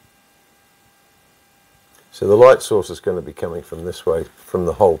 So the light source is going to be coming from this way, from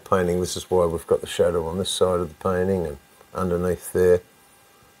the whole painting. This is why we've got the shadow on this side of the painting and underneath there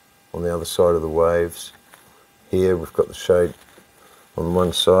on the other side of the waves. Here we've got the shade on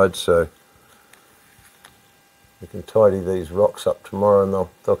one side, so we can tidy these rocks up tomorrow and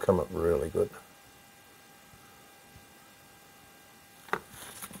they'll come up really good.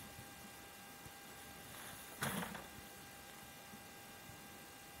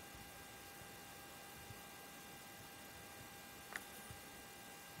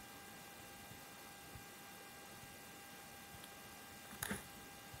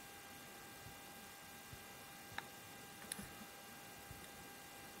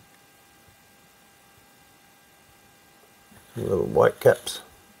 Some little white caps,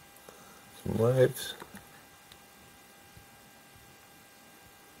 some waves.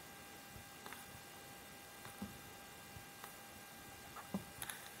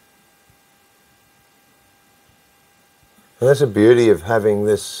 And that's the beauty of having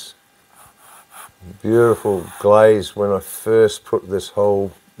this beautiful glaze. When I first put this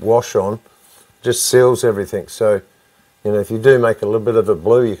whole wash on, just seals everything. So, you know, if you do make a little bit of a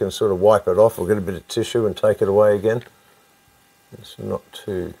blue, you can sort of wipe it off or get a bit of tissue and take it away again. It's not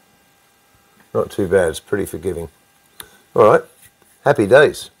too bad. It's pretty forgiving. All right, happy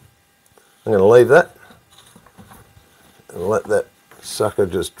days. I'm going to leave that and let that sucker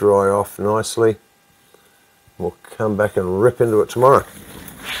just dry off nicely. We'll come back and rip into it tomorrow.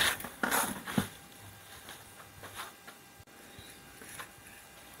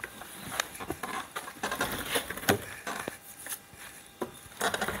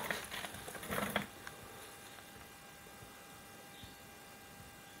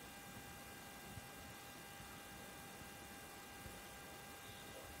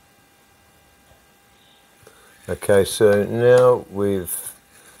 Okay, so now we've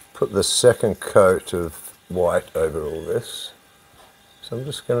put the second coat of white over all this. So I'm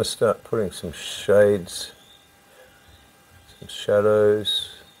just going to start putting some shades, some shadows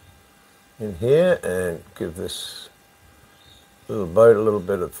in here and give this little boat a little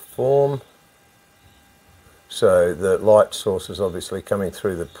bit of form. So the light source is obviously coming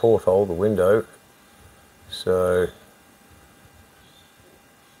through the porthole, the window. So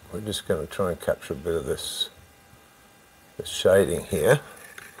we're just going to try and capture a bit of this shading here.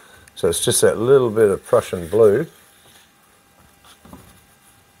 So it's just that little bit of Prussian blue.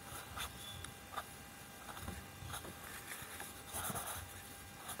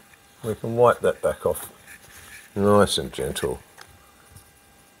 We can wipe that back off nice and gentle.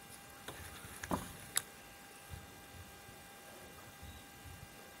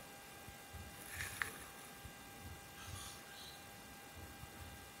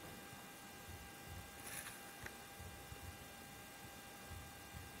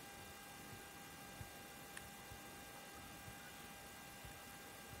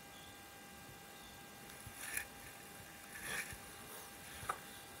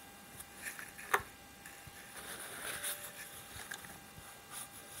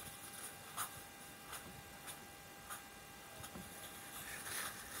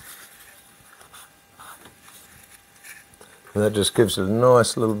 And that just gives it a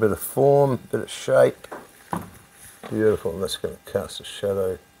nice little bit of form, bit of shape. Beautiful. And that's going to cast a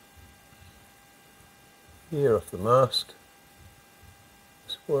shadow here off the mast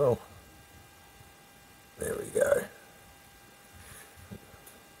as well. There we go.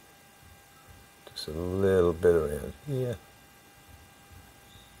 Just a little bit around here.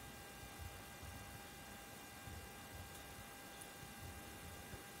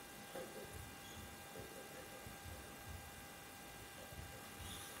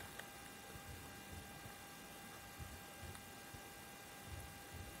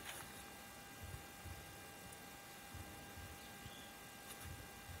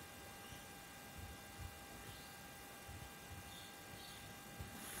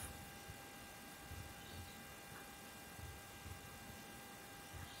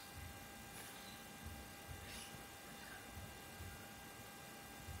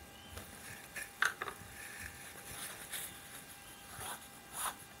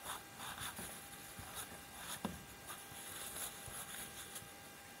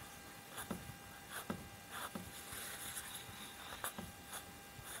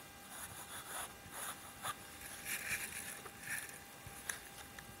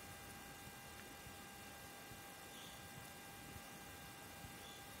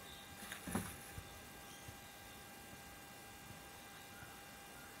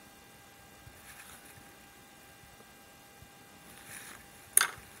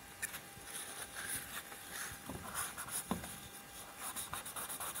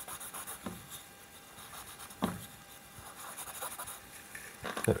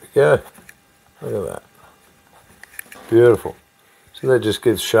 There we go. Look at that. Beautiful. So that just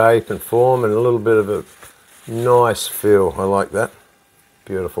gives shape and form and a little bit of a nice feel. I like that.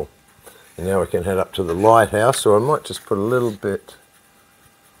 Beautiful. And now we can head up to the lighthouse, or I might just put a little bit,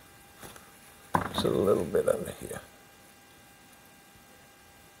 under here.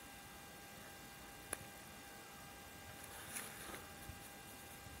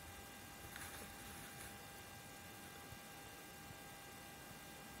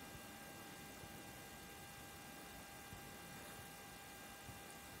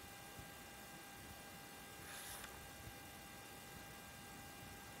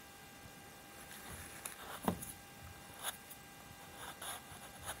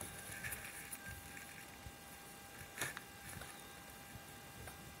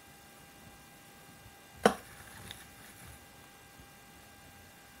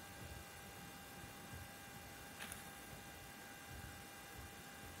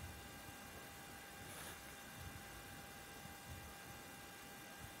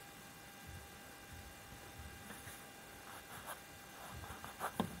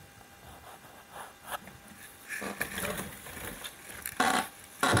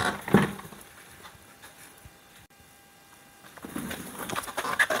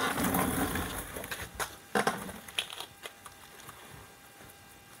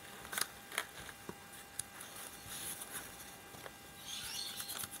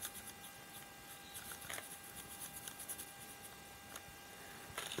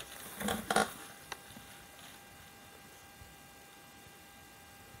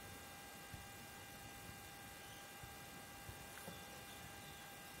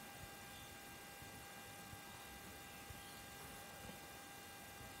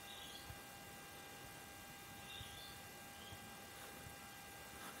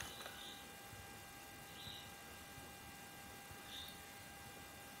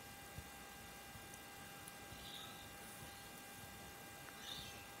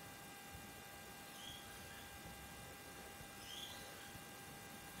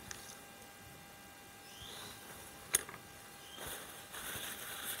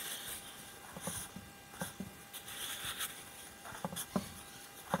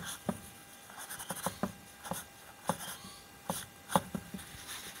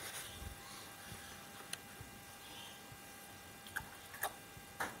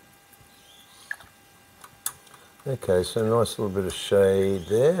 Okay, so nice little bit of shade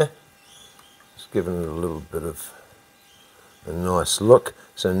there. Just giving it a little bit of a nice look.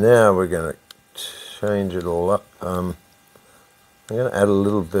 So now we're going to change it all up. I'm going to add a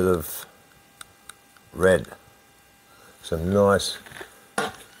little bit of red. Some nice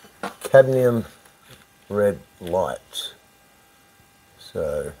cadmium red light.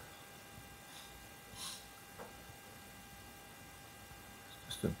 So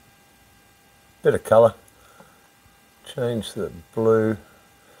just a bit of colour. Change the blue.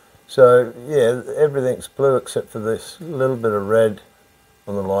 So yeah, everything's blue except for this little bit of red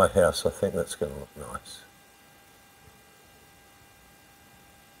on the lighthouse. I think that's going to look nice.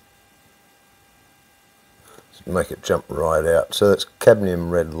 make it jump right out. So that's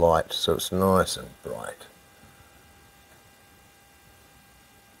cadmium red light, so it's nice and bright.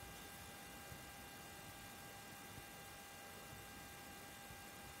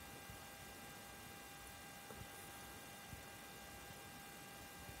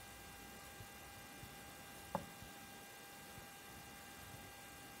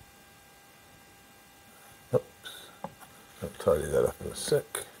 Oops, I'll tidy that up in a sec.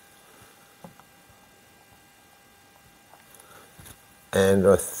 And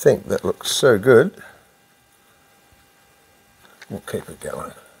I think that looks so good, we'll keep it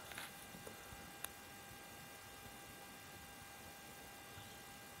going.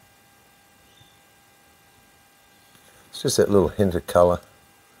 It's just that little hint of colour.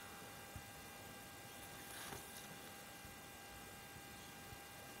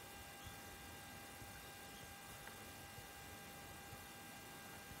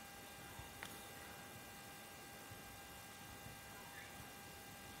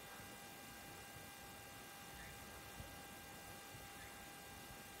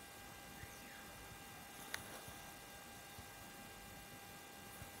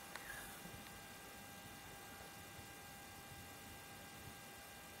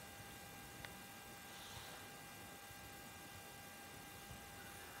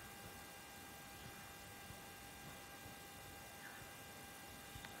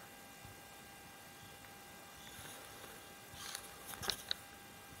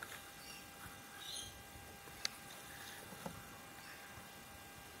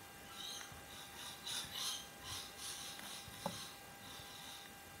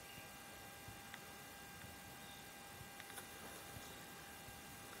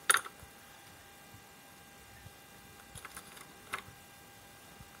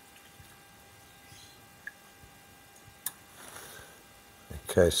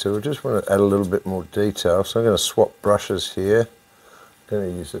 Okay, so we just want to add a little bit more detail, so I'm going to swap brushes here. I'm going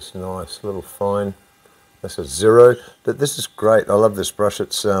to use this nice little fine, that's a 0. This is great, I love this brush.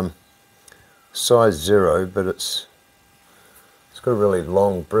 It's size 0, but it's got a really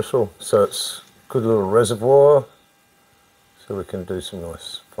long bristle, so it's a good little reservoir, so we can do some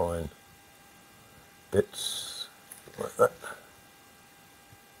nice fine bits like that.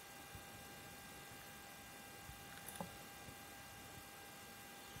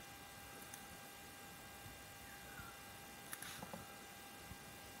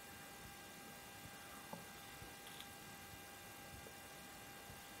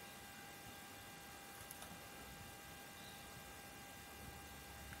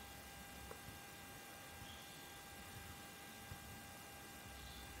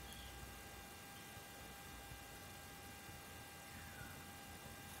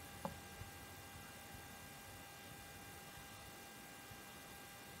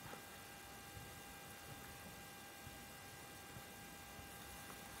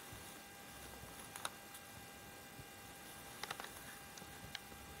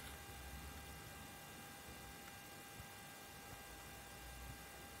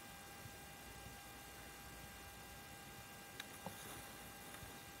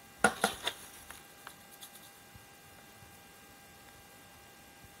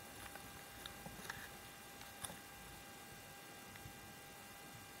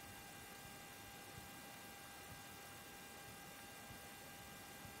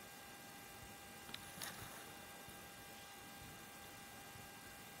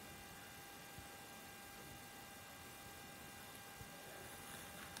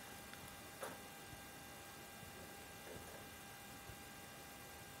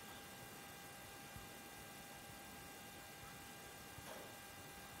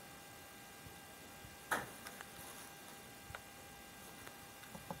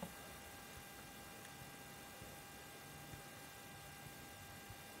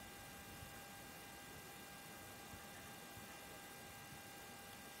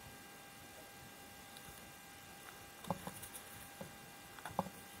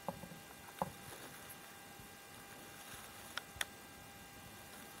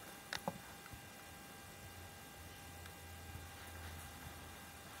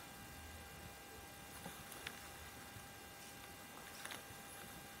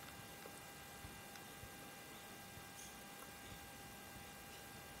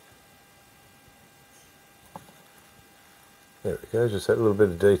 There we go, just that little bit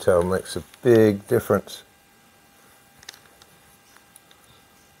of detail makes a big difference.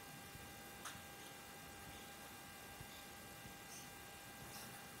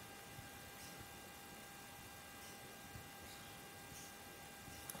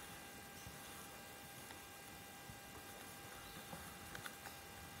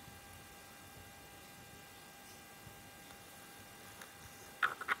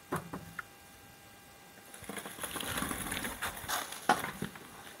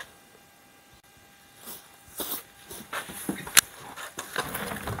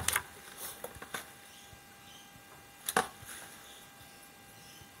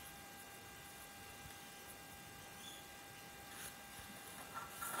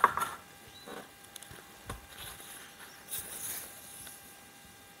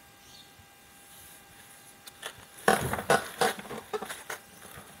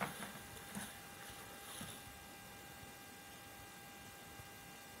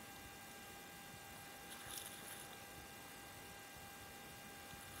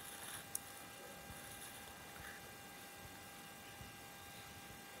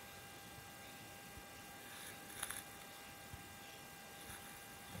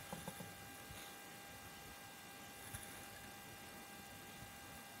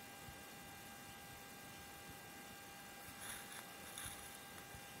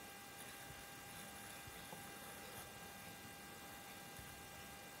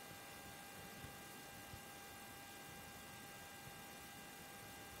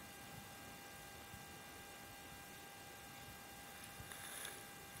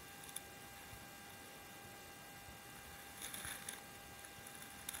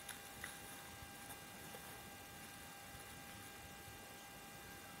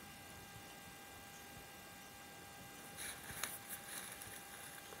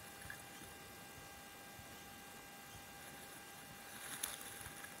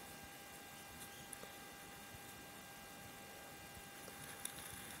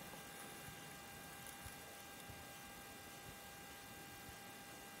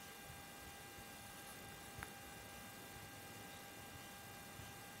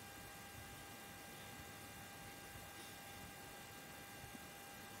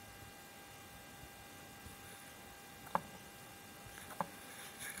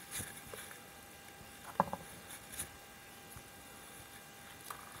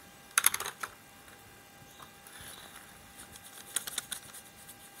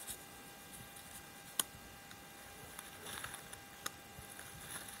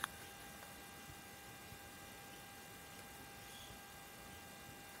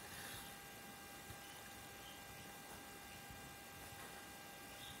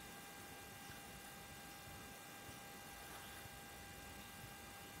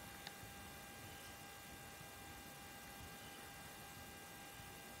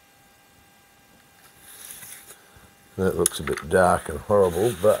 That looks a bit dark and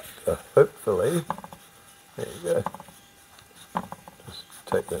horrible, but hopefully, there you go. Just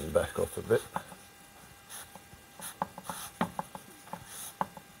take them back off a bit.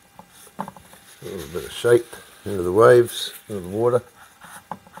 A little bit of shape into the waves, into the water,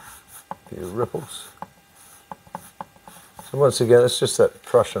 a few ripples. So once again, it's just that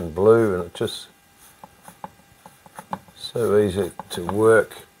Prussian blue, and it's just so easy to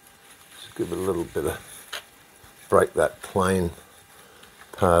work. Just give it a little bit of, break that plain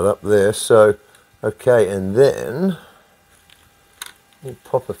part up there. So, okay, and then we'll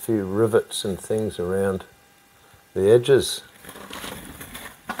pop a few rivets and things around the edges.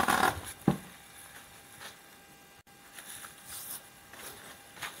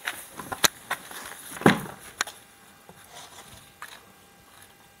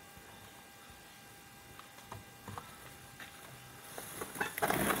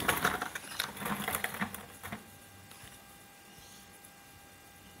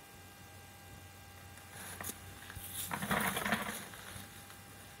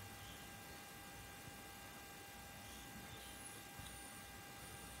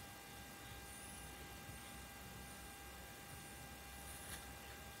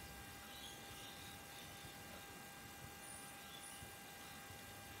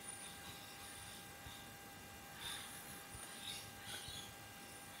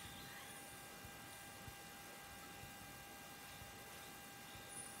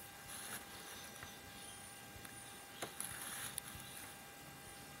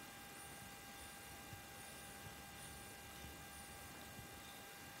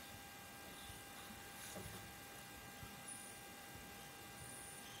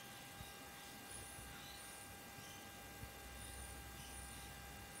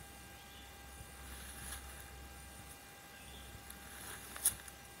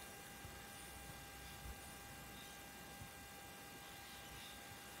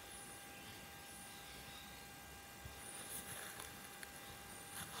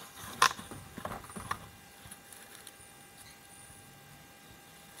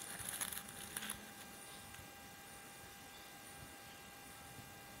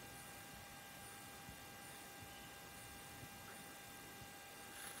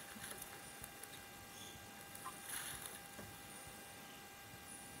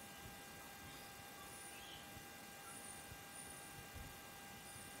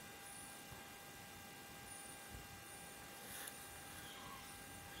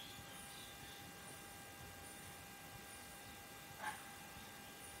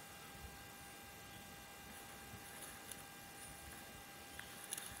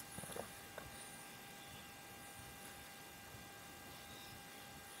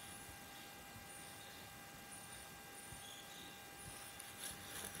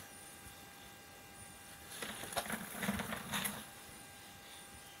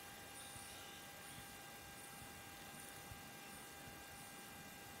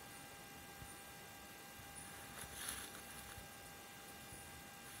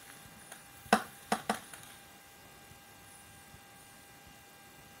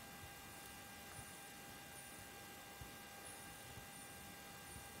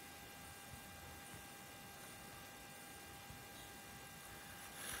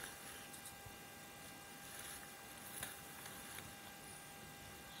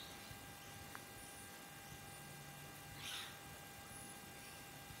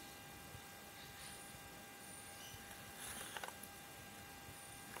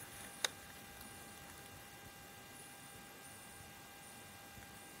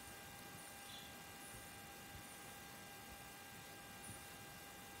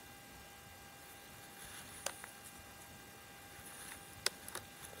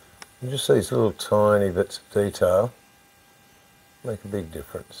 And just these little tiny bits of detail make a big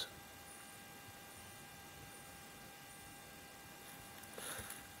difference.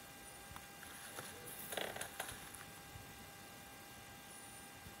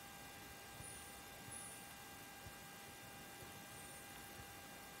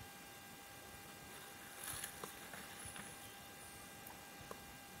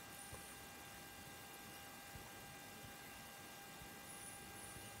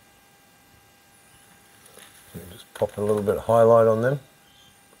 Just pop a little bit of highlight on them.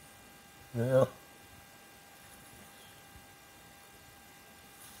 Yeah.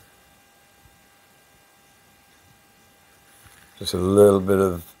 Just a little bit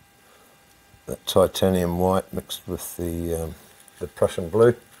of that titanium white mixed with the Prussian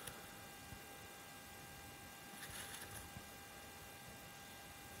blue.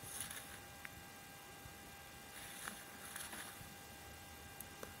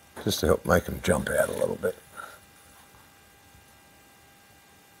 Just to help make them jump out a little bit.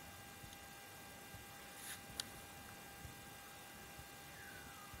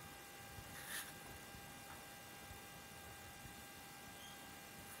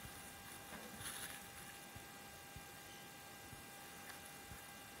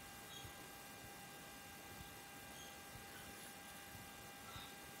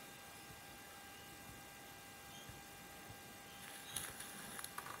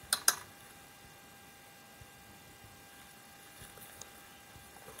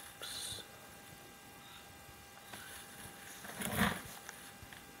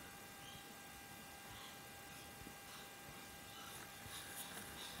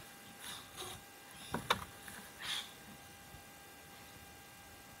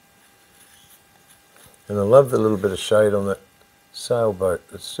 And I love the little bit of shade on that sailboat.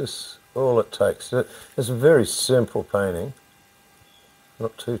 It's just all it takes. It's a very simple painting,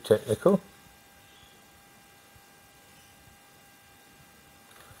 not too technical.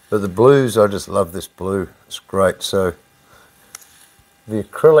 But the blues, I just love this blue. It's great. So the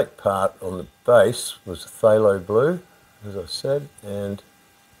acrylic part on the base was a phthalo blue, as I said, and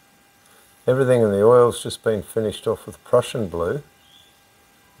everything in the oil's just been finished off with Prussian blue.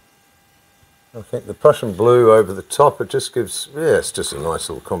 I think the Prussian blue over the top, it just gives, yeah, it's just a nice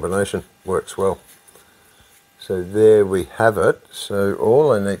little combination. Works well. So there we have it. So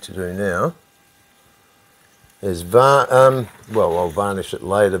all I need to do now is well, I'll varnish it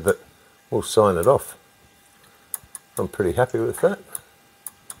later, but we'll sign it off. I'm pretty happy with that.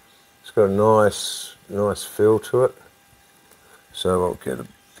 It's got a nice feel to it. So I'll get a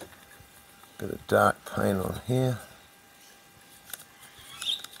bit of dark paint on here.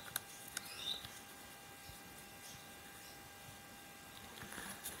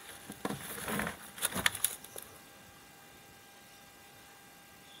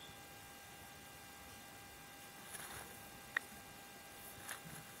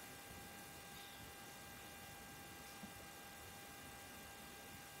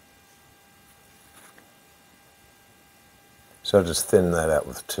 So I'll just thin that out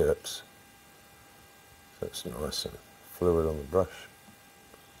with tips. So it's nice and fluid on the brush.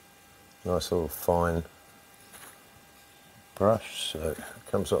 Nice little fine brush, so it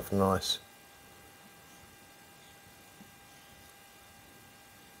comes off nice.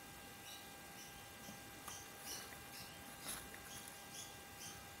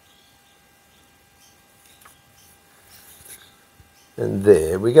 And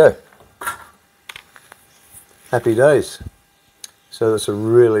there we go. Happy days. So that's a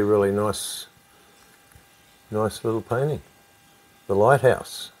really, really nice little painting. The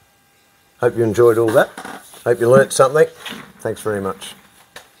Lighthouse. Hope you enjoyed all that. Hope you learnt something. Thanks very much.